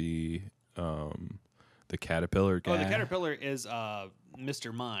realms or the caterpillar guy? Oh, the caterpillar is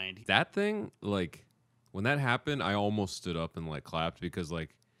Mr. Mind. That thing, like when that happened, I almost stood up and like clapped because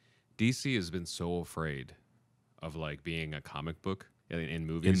like DC has been so afraid of like being a comic book in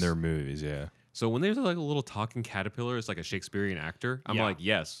movies. In their movies, yeah. So when there's like a little talking caterpillar, it's like a Shakespearean actor. I'm Yeah. like,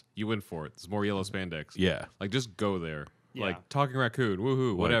 yes, you win for it. There's more yellow spandex. Yeah. Like just go there. Yeah. Like talking raccoon,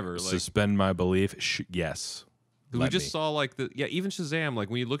 woohoo, whatever. Like, Like suspend my belief. Yes. we Let just me. saw like even Shazam. Like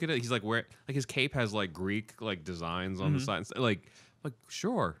when you look at it, he's like like his cape has like Greek like designs on the side. And like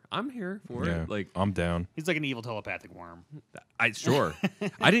sure, I'm here for Yeah, it. Like I'm down. He's like an evil telepathic worm. I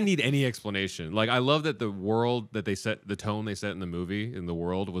didn't need any explanation. Like I love that the world that they set, the tone they set in the movie, in the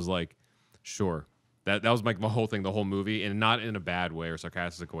world was like, sure. That was like my whole thing, the whole movie, and not in a bad way or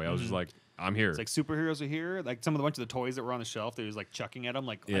sarcastic way. I was just like, I'm here. It's like superheroes are here. Like some of the bunch of the toys that were on the shelf, they was like chucking at them.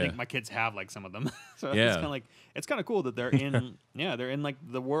 Like I Yeah. think my kids have like some of them. So Yeah. it's kind of like it's kind of cool that they're in. they're in like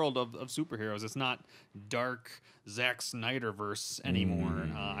the world of superheroes. It's not dark Zack Snyderverse anymore.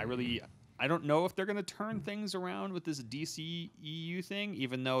 I don't know if they're going to turn things around with this DCEU thing,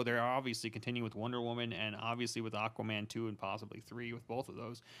 even though they're obviously continuing with Wonder Woman and obviously with Aquaman 2 and possibly 3 with both of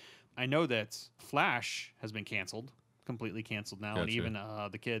those. I know that Flash has been canceled, completely canceled now, and Gotcha. even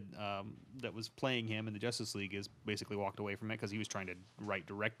the kid that was playing him in the Justice League is basically walked away from it because he was trying to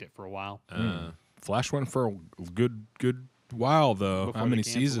direct it for a while. Flash went for a good while though. Before How they many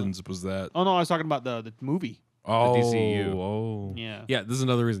canceled it. seasons was that? Oh no, I was talking about the movie. Oh, DCEU. Oh, Yeah. Yeah, this is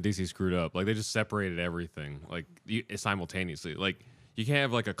another reason DC screwed up. Like they just separated everything like simultaneously. Like You can't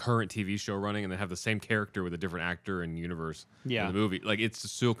have like a current TV show running and then have the same character with a different actor and universe in the movie. Like it's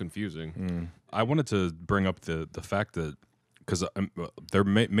just so confusing. I wanted to bring up the fact that because there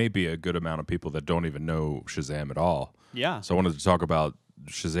may be a good amount of people that don't even know Shazam at all. Yeah. So I wanted to talk about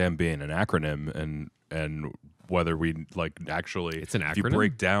Shazam being an acronym and whether we like actually It's an if you acronym?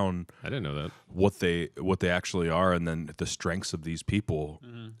 break down I didn't know that. what they actually are and then the strengths of these people,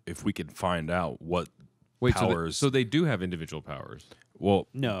 if we can find out what Wait, powers. so they do have individual powers. Well,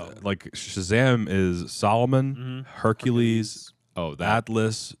 No. like Shazam is Solomon, Hercules, Oh, that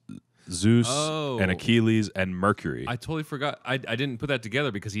Atlas, Zeus, Oh. and Achilles, and Mercury. I totally forgot. I didn't put that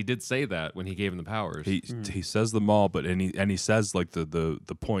together because he did say that when he gave him the powers. he says them all, but he says like the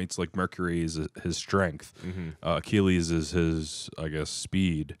points, like Mercury is his strength, Achilles is his, I guess,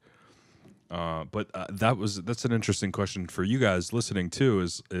 speed. But that's an interesting question for you guys listening too.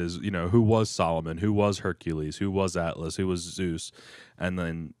 Is who was Solomon, who was Hercules, who was Atlas, who was Zeus, and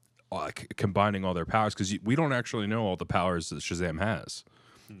then combining all their powers, because we don't actually know all the powers that Shazam has.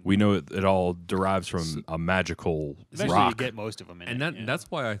 We know it all derives from a magical Eventually rock. you get most of them in and it.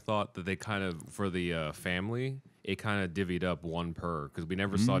 that's why I thought that they kind of, for the family, it kind of divvied up one per, because we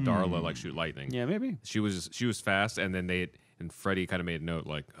never saw Darla like shoot lightning. Yeah, maybe. She was fast, and then Freddy kind of made a note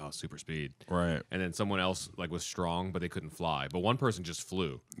like, oh, super speed. Right. And then someone else like was strong, but they couldn't fly. But one person just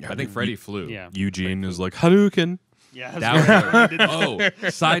flew. Yeah, I think Freddy flew. Yeah. Eugene is like Hadouken. Yeah. That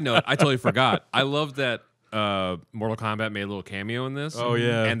was side note, I totally forgot. I love that Mortal Kombat made a little cameo in this. Oh,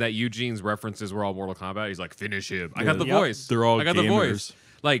 yeah. And that Eugene's references were all Mortal Kombat. He's like, finish him. I got the Yep. voice. They're all I got the gamers. voice.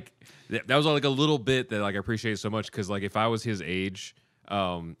 Like that was like a little bit that like I appreciate so much, because like if I was his age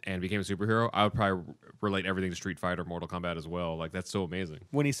and became a superhero, I would probably relate everything to Street Fighter, Mortal Kombat as well. Like that's so amazing.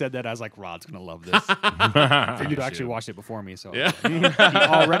 When he said that, I was like, Rod's going to love this. For you to actually watch it before me, so Yeah. he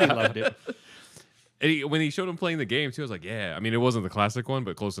already loved it. And when he showed him playing the game too, I was like, yeah. I mean, it wasn't the classic one,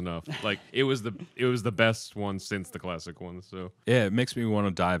 but close enough. Like it was the best one since the classic one. So Yeah, it makes me want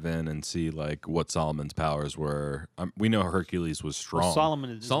to dive in and see like what Solomon's powers were. We know Hercules was strong. Well, Solomon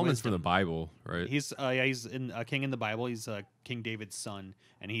is Solomon's wisdom. from the Bible, right? He's he's a king in the Bible. He's King David's son,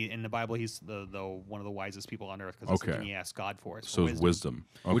 and he in the Bible he's the one of the wisest people on earth, because Okay. he asked God for it. So it's wisdom.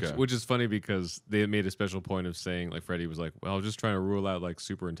 Okay. Which is funny because they made a special point of saying, like, Freddy was like, well, I was just trying to rule out like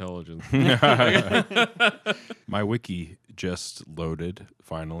super intelligence. My wiki just loaded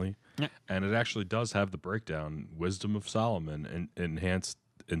finally, Yeah. and it actually does have the breakdown: wisdom of Solomon, enhanced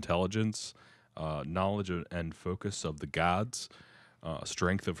intelligence, knowledge and focus of the gods,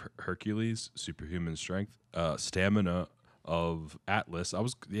 strength of Hercules, superhuman strength, stamina of Atlas. I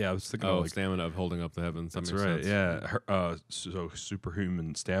was thinking Oh, of like stamina of holding up the heavens. That that's makes right. sense. Yeah. So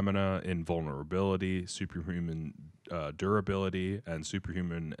superhuman stamina, invulnerability, superhuman durability, and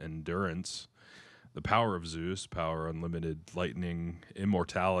superhuman endurance. The power of Zeus, power unlimited, lightning,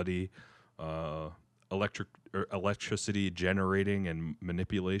 immortality, electricity generating and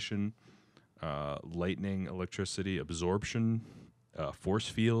manipulation, lightning, electricity, absorption, force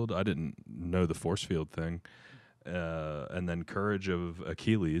field. I didn't know the force field thing. And then courage of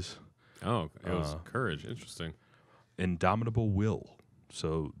Achilles, Oh, it was courage. Interesting. indomitable will,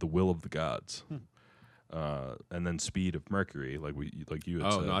 so the will of the gods, and then speed of Mercury, like you had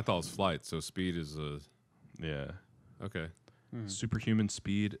Oh, said. no, I thought it was flight. So speed is Yeah, okay. superhuman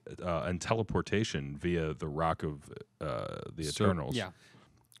speed and teleportation via the rock of the So- Eternals. Yeah.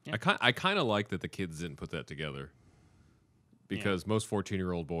 I kind of like that the kids didn't put that together, because most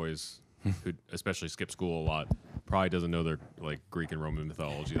 14-year-old boys who especially skip school a lot probably doesn't know their like Greek and Roman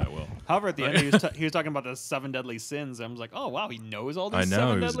mythology that well. However, at the end he was talking about the 7 deadly sins. I was like, oh wow, he knows all these. I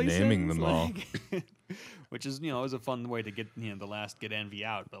know, 7 he was deadly naming sins? them all. Like, which is is a fun way to get get envy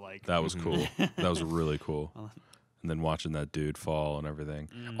out. But like That was cool. That was really cool. And then watching that dude fall and everything.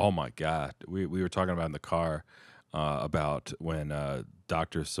 Oh my God. We were talking about in the car about when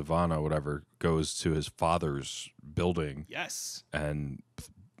Dr. Savannah, whatever, goes to his father's building. yes, And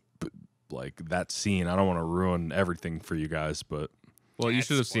like that scene, I don't want to ruin everything for you guys, but Well, you It's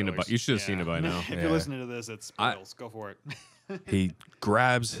should have seen it. spoilers. You should have seen it by now. If Yeah. you're listening to this, it's spoils. Go for it. he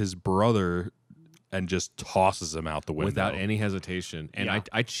grabs his brother and just tosses him out the window. Without any hesitation, and Yeah.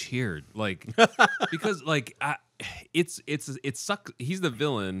 I cheered like because like it sucks. He's the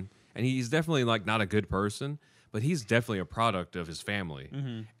villain, and he's definitely like not a good person, but he's definitely a product of his family.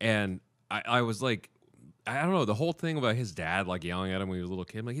 And I was like, I don't know, the whole thing about his dad like yelling at him when he was a little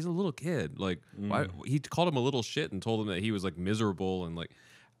kid. I'm like, he's a little kid. Like, why he called him a little shit and told him that he was like miserable and like,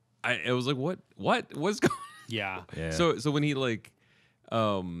 it was like what's going? Yeah. Yeah. So when he like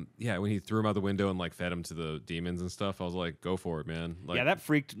Yeah, when he threw him out the window and like fed him to the demons and stuff, I was like, go for it, man. Like, yeah, that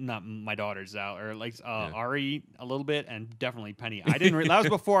freaked not my daughters out, or like Ari a little bit, and definitely Penny. I didn't. That was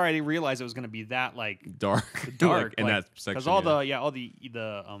before I realized it was going to be that like dark, dark in that section. Because all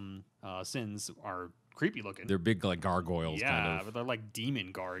the sins are creepy looking. They're big like gargoyles. Yeah, kind of. but they're like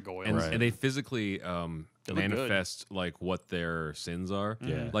demon gargoyles, and they physically manifest like what their sins are.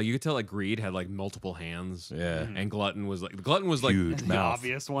 Yeah. Like you could tell like Greed had like multiple hands. Yeah. And Glutton was like huge the mouth.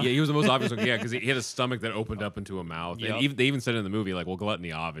 obvious one. Yeah, he was the most obvious one. Yeah, because he had a stomach that opened up into a mouth. Yep. And they even said in the movie like, well,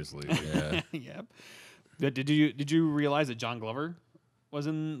 Gluttony obviously. Yeah. Yep. Did you realize that John Glover was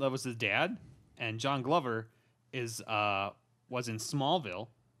his dad, and John Glover was in Smallville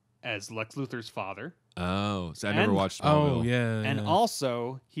as Lex Luthor's father. Oh, so I never watched Smallville. Oh yeah. And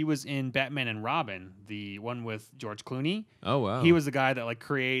also, he was in Batman and Robin, the one with George Clooney. Oh wow. He was the guy that like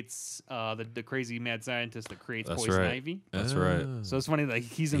creates the crazy mad scientist that creates That's poison right. ivy. That's right. So it's funny that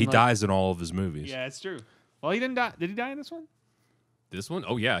he's in. He like, dies in all of his movies. Yeah, it's true. Well, he didn't die. Did he die in this one? This one?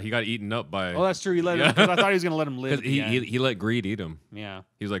 Oh yeah, he got eaten up by. Oh, that's true. He let him. Because I thought he was going to let him live. At the end. He let Greed eat him. Yeah.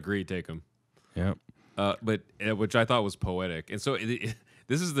 He was like, Greed, take him. Yep. But which I thought was poetic, and so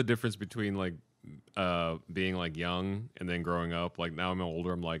this is the difference between like being like young and then growing up. Like now I'm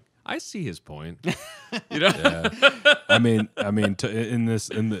older, I'm like, I see his point. You know? Yeah. I mean, in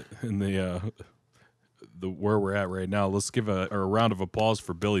the where we're at right now, let's give a round of applause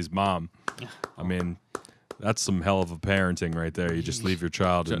for Billy's mom. I mean, that's some hell of a parenting right there. You just leave your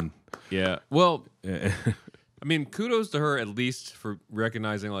child and Yeah. Well, I mean, kudos to her at least for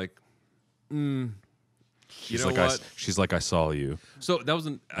recognizing like, she's you know like, what? she's like, I saw you. So that was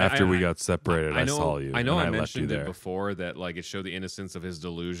After we got separated. I know, saw you. I know. and I left you mentioned there. it before that like it showed the innocence of his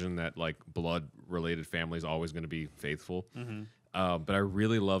delusion that like blood-related family is always going to be faithful. But I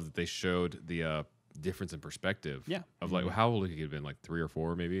really love that they showed the difference in perspective. Yeah. Of like how old he could have been, like 3 or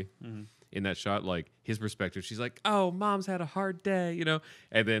 4 maybe. In that shot, like his perspective, she's like, "Oh, mom's had a hard day," you know,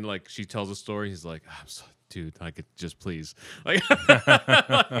 and then like she tells a story. He's like, "I'm so, dude, I could just please." Like,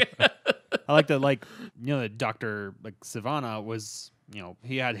 I like that. Like the Dr. like Savannah was.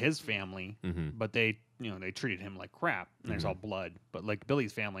 He had his family, but they they treated him like crap. And there's all blood, but like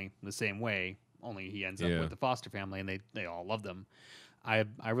Billy's family the same way. Only he ends up with the foster family, and they all love them. I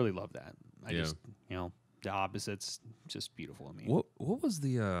really love that. I just the opposites, just beautiful. I mean, what was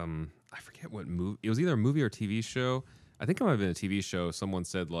the I forget what movie. It was either a movie or a TV show. I think it might have been a TV show. Someone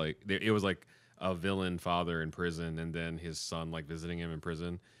said like it was like a villain father in prison, and then his son like visiting him in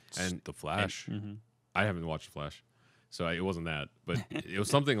prison. And The Flash. I haven't watched Flash, so it wasn't that, but it was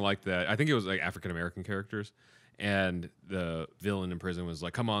something like that. I think it was like African American characters, and the villain in prison was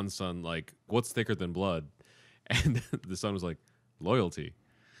like, "Come on, son, like what's thicker than blood?" And the son was like, "Loyalty."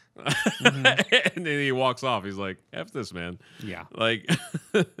 And then he walks off. He's like, "F this, man." yeah. Like,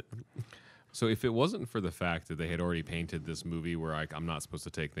 so if it wasn't for the fact that they had already painted this movie where I'm not supposed to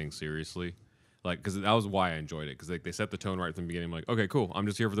take things seriously, like, because that was why I enjoyed it, because they set the tone right from the beginning. I'm like, okay, cool, I'm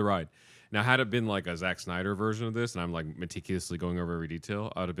just here for the ride. Now, had it been like a Zack Snyder version of this, and I'm like meticulously going over every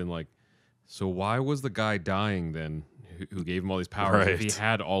detail, I would have been like, so why was the guy dying then? Who gave him all these powers if he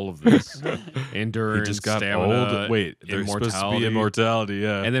had all of this endurance, He just got stamina, old. Wait, there's supposed to be immortality,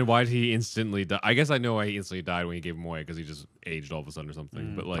 yeah. And then why did he instantly die? I guess I know why he instantly died when he gave him away, because he just aged all of a sudden or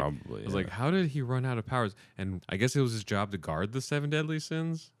something. But like, Probably, I was like, how did he run out of powers? And I guess it was his job to guard the 7 deadly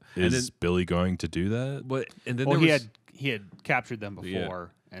sins. Is Billy going to do that? But and then Well, there he had captured them Yeah.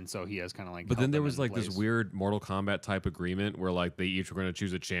 before, and so he has kind of like. But held then there them was in like place. this weird Mortal Kombat type agreement where like they each were going to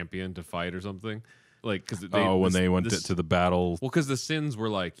choose a champion to fight or something. Like, because when they went to the battle. Well, because the sins were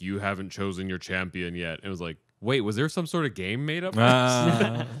like, you haven't chosen your champion yet. It was like, wait, was there some sort of game made up?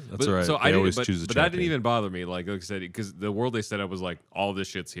 That's But- right. So they always choose a but champion. that didn't even bother me. Like I said, because the world they set up was like, all this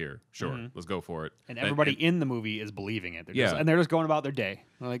shit's here. Sure, let's go for it. And everybody in the movie is believing it. Yeah. And they're just going about their day.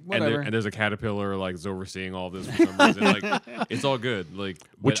 They're like, whatever. And there's a caterpillar like is overseeing all this for some reason. Like it's all good. Like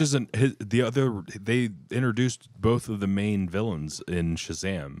Which but- isn't the other. They introduced both of the main villains in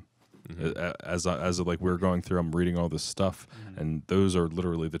Shazam. As like we were going through, I'm reading all this stuff, and those are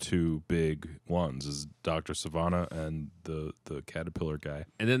literally the 2 big ones: is Dr. Savannah and the caterpillar guy.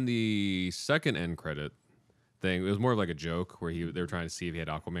 And then the second end credit thing, it was more of like a joke where they were trying to see if he had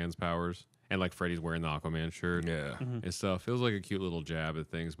Aquaman's powers, and like Freddy's wearing the Aquaman shirt, Yeah. and stuff. It was like a cute little jab at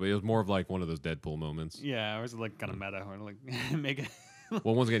things, but it was more of like one of those Deadpool moments. Yeah, it was like kind of meta. Or like make it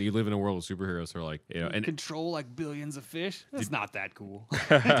Well, once again, you live in a world of superheroes, so like, and control like billions of fish. It's not that cool.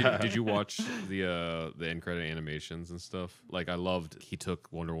 did you watch the end credit animations and stuff? Like, I loved he took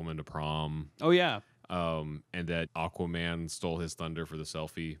Wonder Woman to prom. Oh yeah. and that Aquaman stole his thunder for the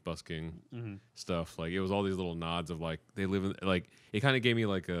selfie busking stuff. Like, it was all these little nods of like they live in, like, it kind of gave me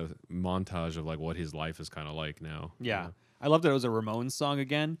like a montage of like what his life is kind of like now. Yeah. I loved that it was a Ramones song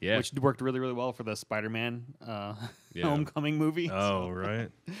again, Yeah. which worked really, really well for the Spider-Man Homecoming movie. Oh,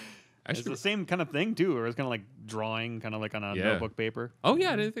 right. It's the same kind of thing, too, where it's kind of like drawing, kind of like on a notebook paper. Oh,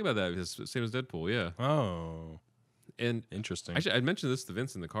 yeah, I didn't think about that. It's the same as Deadpool, yeah. Oh. And interesting. Actually, I mentioned this to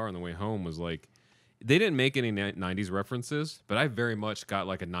Vince in the car on the way home, was like, they didn't make any 90s references, but I very much got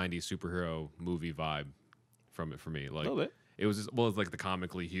like a 90s superhero movie vibe from it for me. Like, a little bit. It was just, well, it's like the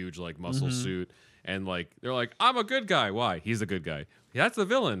comically huge like muscle suit, and like they're like, I'm a good guy. Why? He's a good guy. That's the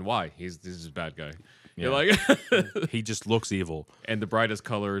villain. Why? He's just a bad guy. Yeah. You're like, he just looks evil. And the brightest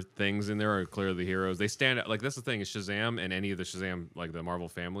color things in there are clearly the heroes. They stand out. Like, that's the thing is Shazam and any of the Shazam, like the Marvel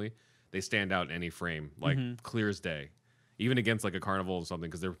family, they stand out in any frame, like clear as day, even against like a carnival or something,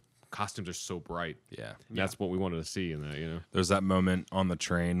 because their costumes are so bright. Yeah. That's what we wanted to see in that, you know. There's that moment on the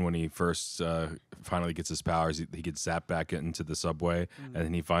train when he first finally gets his powers. He gets zapped back into the subway, and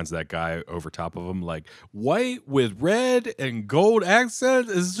then he finds that guy over top of him, like, white with red and gold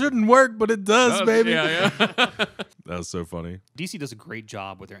accents. It shouldn't work, but it does, baby. Yeah. That was so funny. DC does a great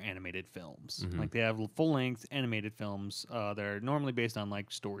job with their animated films. Like, they have full-length animated films that are normally based on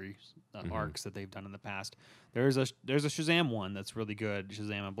like stories, arcs that they've done in the past. There's a Shazam one that's really good,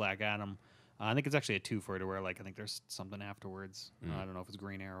 Shazam and Black Adam. I think it's actually a two-fer to where, like, I think there's something afterwards. I don't know if it's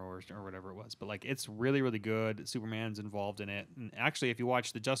Green Arrow or whatever it was, but like, it's really, really good. Superman's involved in it, and actually, if you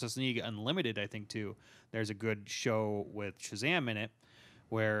watch the Justice League Unlimited, I think too, there's a good show with Shazam in it,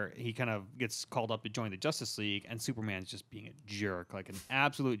 where he kind of gets called up to join the Justice League, and Superman's just being a jerk, like an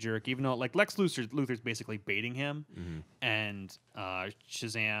absolute jerk, even though like Lex Luthor's basically baiting him, and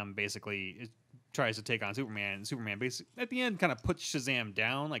Shazam basically tries to take on Superman, and Superman basically at the end kind of puts Shazam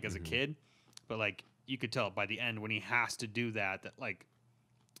down, like as a kid, but like you could tell by the end when he has to do that like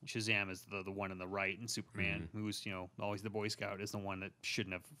Shazam is the one on the right, and Superman, who's, you know, always the Boy Scout, is the one that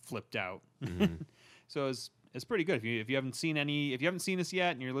shouldn't have flipped out. So it's pretty good. If you haven't seen this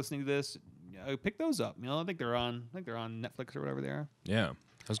yet and you're listening to this, pick those up. You know, I think they're on Netflix or whatever they are. Yeah.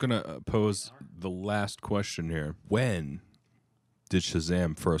 I was gonna pose the last question here. When did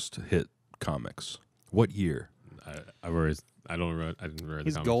Shazam first hit comics? What year? I didn't read the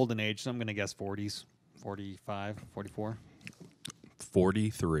He's comics. golden age, so I'm gonna guess 40s, 45, 44.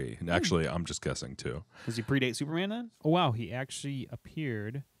 43. Actually, I'm just guessing too. Does he predate Superman then? Oh, wow. He actually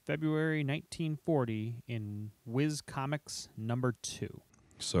appeared February 1940 in Whiz Comics #2.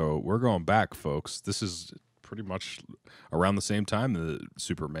 So we're going back, folks. This is pretty much around the same time that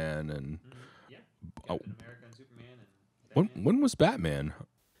Superman and Captain America and Superman and when was Batman?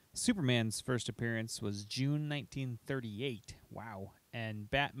 Superman's first appearance was June 1938. Wow. And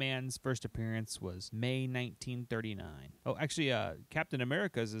Batman's first appearance was May 1939. Oh, actually, Captain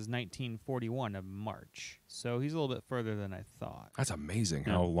America's is 1941 of March. So he's a little bit further than I thought. That's amazing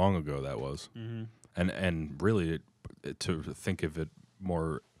how long ago that was. And really, to think of it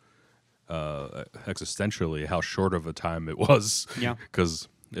more existentially, how short of a time it was. Yeah. Because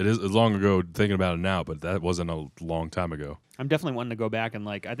it is long ago thinking about it now, but that wasn't a long time ago. I'm definitely wanting to go back and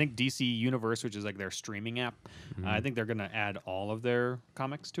like, I think DC Universe, which is like their streaming app, I think they're gonna add all of their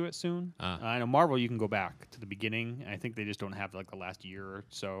comics to it soon. I know Marvel, you can go back to the beginning. I think they just don't have like the last year or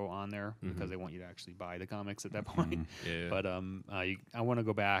so on there because they want you to actually buy the comics at that point. Yeah. But I want to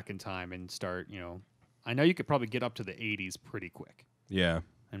go back in time and start. You know, I know you could probably get up to the 80s pretty quick. Yeah.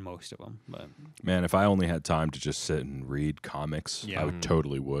 And most of them, but Man, if I only had time to just sit and read comics, Yeah. I would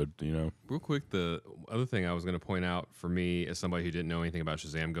totally would, you know? Real quick, the other thing I was going to point out for me as somebody who didn't know anything about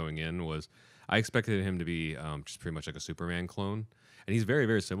Shazam going in was I expected him to be just pretty much like a Superman clone. And he's very,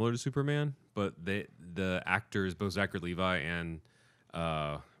 very similar to Superman, but the actors, both Zachary Levi and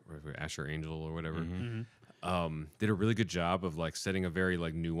Asher Angel or whatever, did a really good job of like setting a very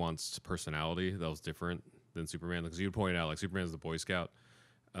like nuanced personality that was different than Superman. Because you pointed out like Superman's the Boy Scout.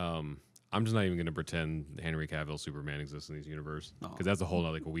 I'm just not even going to pretend Henry Cavill Superman exists in this universe because that's a whole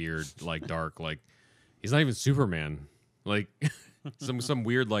like weird, like dark, like he's not even Superman, like some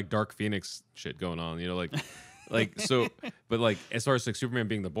weird like Dark Phoenix shit going on, you know, like so. But like as far as like Superman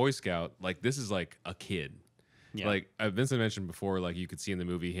being the Boy Scout, like this is like a kid. yeah. Like Vincent mentioned before, like you could see in the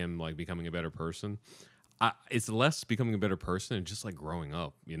movie him like becoming a better person. It's less becoming a better person and just like growing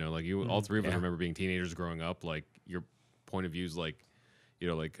up, you know, like you all three of us remember being teenagers growing up. Like your point of view is like, you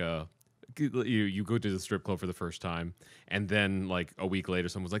know, like you go to the strip club for the first time, and then like a week later,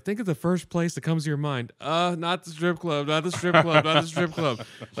 someone's like, "Think of the first place that comes to your mind." Not the strip club, not the strip club, not the strip club.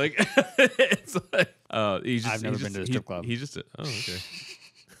 Like it's like I've never been to a strip club. He just oh okay.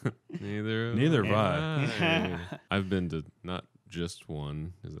 Neither have I. I've been to not just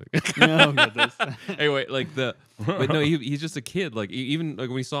one. It's like No, goodness. anyway, like but no, he's just a kid. Like even like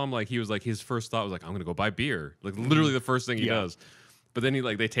when we saw him, like he was like his first thought was like I'm gonna go buy beer. Like literally the first thing he does. But then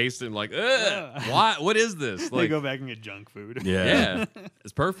they taste it and like, what is this? They Like go back and get junk food. Yeah.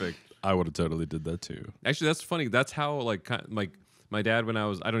 it's perfect. I would have totally did that too. Actually, that's funny. That's how like my dad when I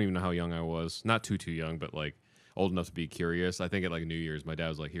don't even know how young I was, not too young, but like old enough to be curious. I think at like New Year's, my dad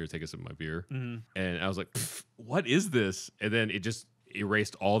was like, "Here, take a sip of my beer," and I was like, "What is this?" And then it just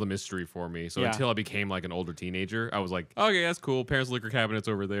erased all the mystery for me. So until I became like an older teenager, I was like, "Okay, that's cool. Parents' liquor cabinet's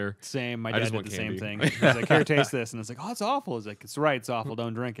over there." Same. My I dad just did want the candy. same thing. He's like, "Here, taste this," and it's like, "Oh, it's awful." He's like, "It's right. It's awful.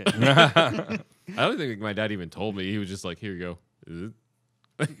 Don't drink it." I don't think my dad even told me. He was just like, "Here you go."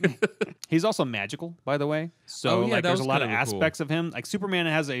 He's also magical, by the way. So Oh, yeah, like, that there's a was lot kind of of cool. aspects of him. Like Superman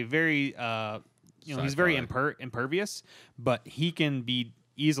has a very, he's very Sci-fi. impervious, but he can be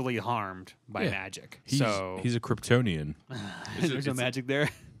easily harmed by magic. He's a Kryptonian. There's no magic there.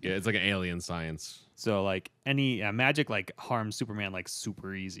 Yeah, it's like an alien science. So like any magic like harms Superman like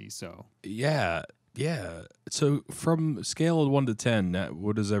super easy. So Yeah. So from scale of 1 to 10,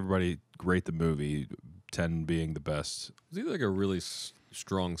 what does everybody rate the movie? 10 being the best. It's either like a really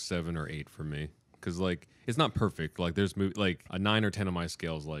strong 7 or 8 for me. Because like it's not perfect. Like there's like a 9 or 10 on my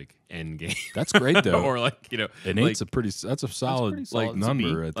scale is like Endgame. That's great though. Or like An like, 8's that's a solid pretty solid. like It's a B.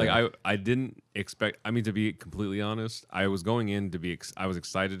 number. like I didn't expect. I mean, to be completely honest, I was going in to be. I was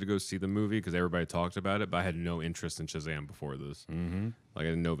excited to go see the movie because everybody talked about it, but I had no interest in Shazam before this. Mm-hmm. Like I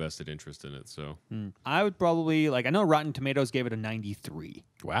had no vested interest in it. So I would probably like I know Rotten Tomatoes gave it a 93.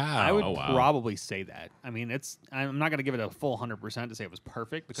 Wow. I would wow. probably say that. I mean, I'm not going to give it a full 100% to say it was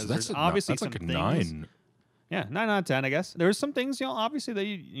perfect because So there's obviously that's some like a things. 9. Yeah, 9 out of 10, I guess. There's some things, obviously that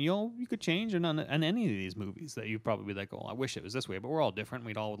you could change in any of these movies that you'd probably be like, oh, I wish it was this way, but we're all different.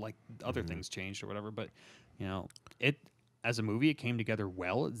 We'd all like other things changed or whatever. But it as a movie, it came together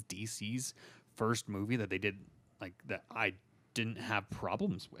well. It's DC's first movie that they did like that I didn't have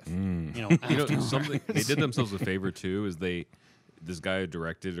problems with. something they did themselves a favor too. Is this guy who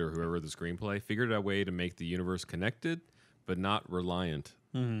directed or whoever wrote the screenplay figured out a way to make the universe connected, but not reliant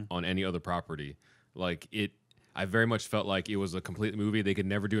on any other property. Like I very much felt like it was a complete movie. They could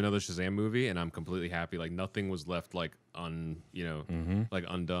never do another Shazam movie, and I'm completely happy. Like nothing was left like like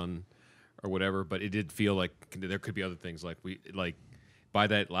undone or whatever. But it did feel like there could be other things. Like by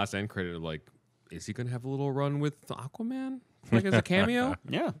that last end credit, like is he gonna have a little run with Aquaman like as a cameo?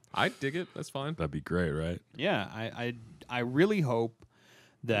 Yeah. I dig it. That's fine. That'd be great, right? Yeah, I really hope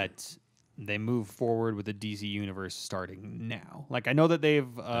that they move forward with the DC universe starting now. Like I know that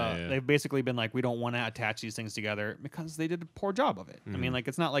they've basically been like we don't want to attach these things together because they did a poor job of it. I mean, like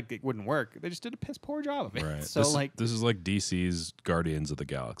it's not like it wouldn't work. They just did a piss poor job of it. Right. So this is like DC's Guardians of the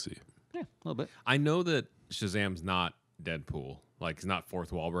Galaxy. yeah, a little bit. I know that Shazam's not Deadpool. Like he's not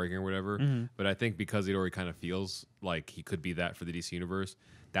fourth wall breaking or whatever. But I think because it already kind of feels like he could be that for the DC universe,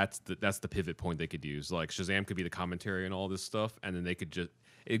 that's the pivot point they could use. Like Shazam could be the commentary and all this stuff, and then they could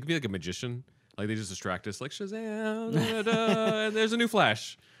it could be like a magician. Like they just distract us, like Shazam, and there's a new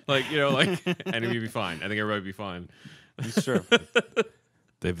Flash. Like and we'd be fine. I think everybody would be fine. It's true.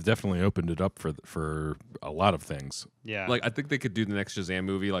 They've definitely opened it up for a lot of things. Yeah. Like I think they could do the next Shazam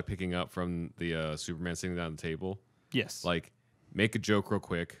movie, like picking up from the Superman sitting down at the table. yes. Like make a joke real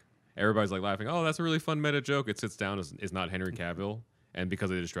quick. Everybody's like laughing. Oh, that's a really fun meta joke. It sits down. Is not Henry Cavill, and because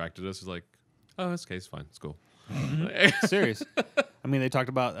they distracted us, it's like, oh, that's okay. It's fine. It's cool. Serious. I mean, they talked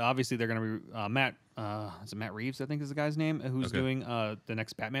about obviously they're going to be Matt. Is it Matt Reeves? I think is the guy's name who's Okay. doing the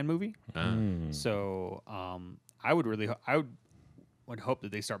next Batman movie. Hmm. So I would hope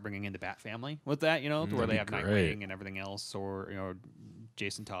that they start bringing in the Bat family with that, to where they have That'd be great. Nightwing and everything else, or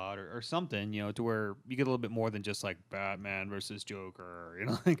Jason Todd or something, to where you get a little bit more than just like Batman versus Joker, or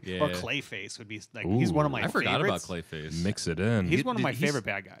Yeah. Clayface would be like he's one of my I forgot about favorites. Clayface. Mix it in. He's one of Did my he favorite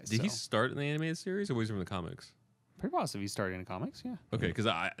bad guys. Did he so. start in the animated series or was he from the comics? Pretty possible he started in the comics, yeah. Okay, because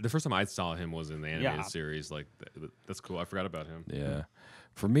the first time I saw him was in the animated Yeah. series. Like that's cool. I forgot about him. Yeah.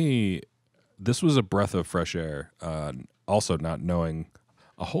 For me, this was a breath of fresh air. Also, not knowing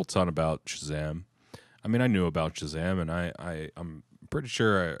a whole ton about Shazam. I mean, I knew about Shazam, and I'm pretty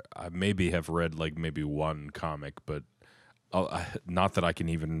sure I maybe have read like maybe one comic, but not that I can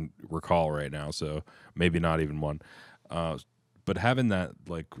even recall right now. So maybe not even one. But having that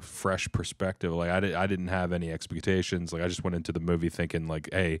like fresh perspective, like I didn't have any expectations. Like I just went into the movie thinking like,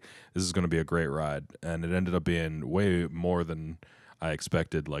 hey, this is going to be a great ride, and it ended up being way more than I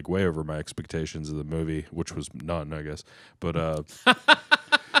expected. Like way over my expectations of the movie, which was none, I guess. But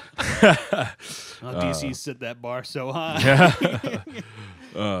DC set that bar so high.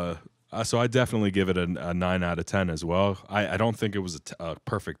 So I definitely give it a 9 out of 10 as well. I don't think it was a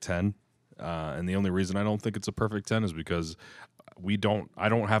perfect 10. And the only reason I don't think it's a perfect 10 is because I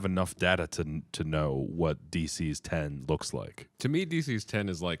don't have enough data to know what DC's 10 looks like. To me, DC's 10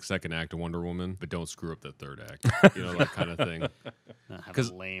 is like second act of Wonder Woman, but don't screw up the third act. You know, that kind of thing. Have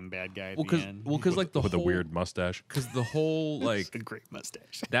a lame bad guy at the end. Well, because like with a weird mustache. Because the whole like a great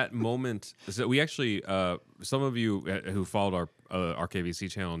mustache. that moment. So we actually, some of you who followed our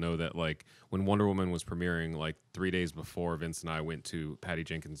KBC channel know that like when Wonder Woman was premiering, like 3 days before, Vince and I went to Patty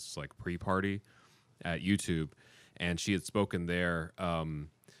Jenkins' like pre-party at YouTube. And she had spoken there.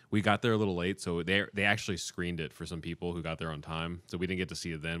 We got there a little late, so they actually screened it for some people who got there on time. So we didn't get to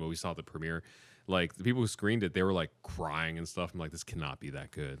see it then, but we saw the premiere. Like the people who screened it, they were like crying and stuff. I'm like, this cannot be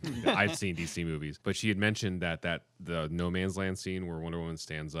that good. I've seen DC movies, but she had mentioned that the No Man's Land scene where Wonder Woman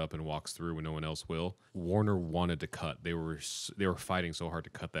stands up and walks through when no one else will. Warner wanted to cut. They were fighting so hard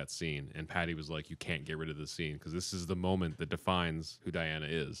to cut that scene, and Patty was like, you can't get rid of this scene because this is the moment that defines who Diana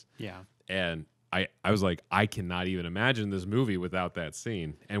is. Yeah, and I was like, I cannot even imagine this movie without that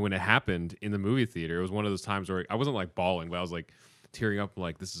scene. And when it happened in the movie theater, it was one of those times where I wasn't like bawling, but I was like tearing up,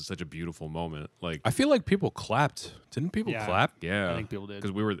 like, this is such a beautiful moment. Like, I feel like people clapped. Didn't people clap? Yeah, I think people did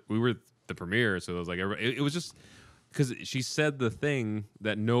because we were the premiere, so it was like it was just because she said the thing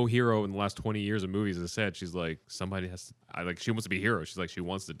that no hero in the last 20 years of movies has said. She's like, somebody has. She wants to be a hero. She's like, she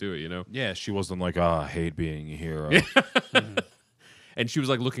wants to do it. You know? Yeah, she wasn't like, I hate being a hero. And she was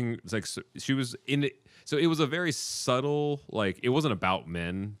like looking, it's like she was in it. So it was a very subtle, like it wasn't about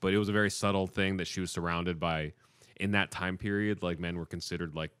men, but it was a very subtle thing that she was surrounded by in that time period. Like men were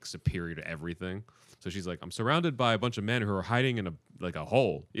considered like superior to everything. So she's like, I'm surrounded by a bunch of men who are hiding in a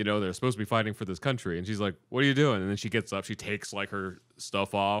hole. You know, they're supposed to be fighting for this country. And she's like, what are you doing? And then she gets up, she takes like her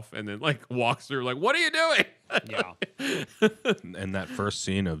stuff off and then like walks through like, what are you doing? Yeah. And that first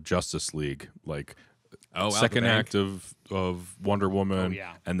scene of Justice League, like, Second act of Wonder Woman,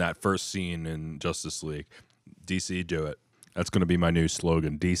 yeah. and that first scene in Justice League. DC, do it. That's going to be my new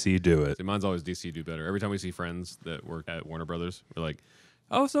slogan. DC, do it. See, mine's always DC do better. Every time we see friends that work at Warner Brothers, we're like,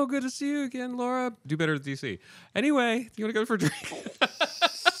 oh, so good to see you again, Laura. Do better at DC. Anyway, you want to go for a drink?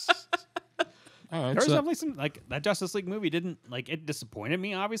 All right, There was definitely some like that Justice League movie didn't like it disappointed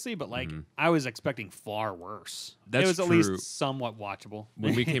me obviously, but like I was expecting far worse. That's it was at true. least somewhat watchable.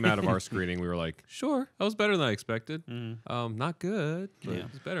 When we came out of our screening, we were like, sure, that was better than I expected. Not good, but Yeah.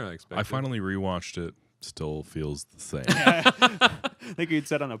 it's better than I expected. I finally rewatched it. Still feels the same. I think you'd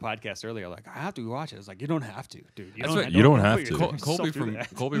said on the podcast earlier, like I have to watch it. It's like you don't have to, dude. That's right. You don't have put to. yourself Colby through from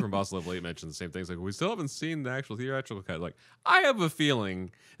that. Colby from Boss Love Late mentioned the same things. Like we still haven't seen the actual theatrical cut. Like I have a feeling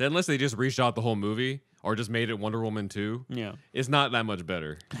that unless they just reshot the whole movie or just made it Wonder Woman 2, Yeah. it's not that much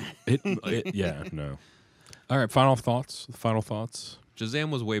better. Yeah, no. All right, final thoughts. Shazam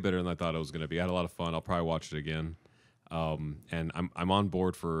was way better than I thought it was going to be. I had a lot of fun. I'll probably watch it again. And I'm on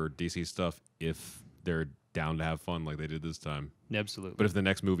board for DC stuff if they're down to have fun like they did this time. Absolutely. But if the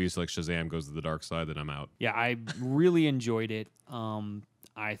next movie is like Shazam goes to the dark side, then I'm out. Yeah, I really enjoyed it.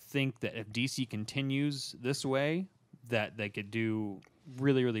 I think that if DC continues this way, that they could do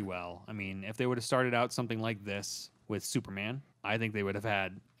really, really well. I mean, if they would have started out something like this with Superman, I think they would have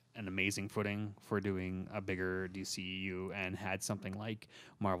had an amazing footing for doing a bigger DCEU and had something like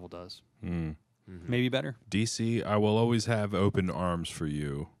Marvel does. Maybe better. DC, I will always have open arms for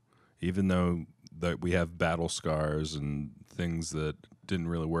you, even though that we have battle scars and things that didn't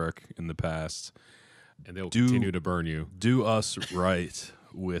really work in the past. And they'll continue to burn you. Do us right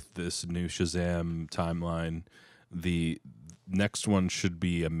with this new Shazam timeline. The next one should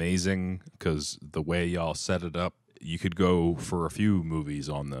be amazing because the way y'all set it up, you could go for a few movies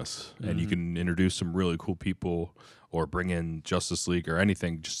on this, and you can introduce some really cool people or bring in Justice League or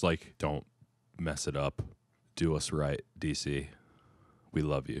anything. Just like, don't mess it up. Do us right, DC. We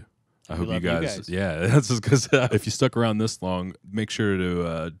love you. I hope you guys. Yeah, that's just because if you stuck around this long, make sure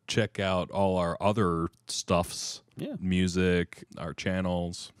to check out all our other stuffs. Yeah. Music, our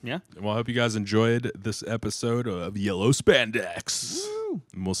channels. Yeah. Well, I hope you guys enjoyed this episode of Yellow Spandex. Woo.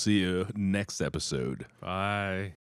 And we'll see you next episode. Bye.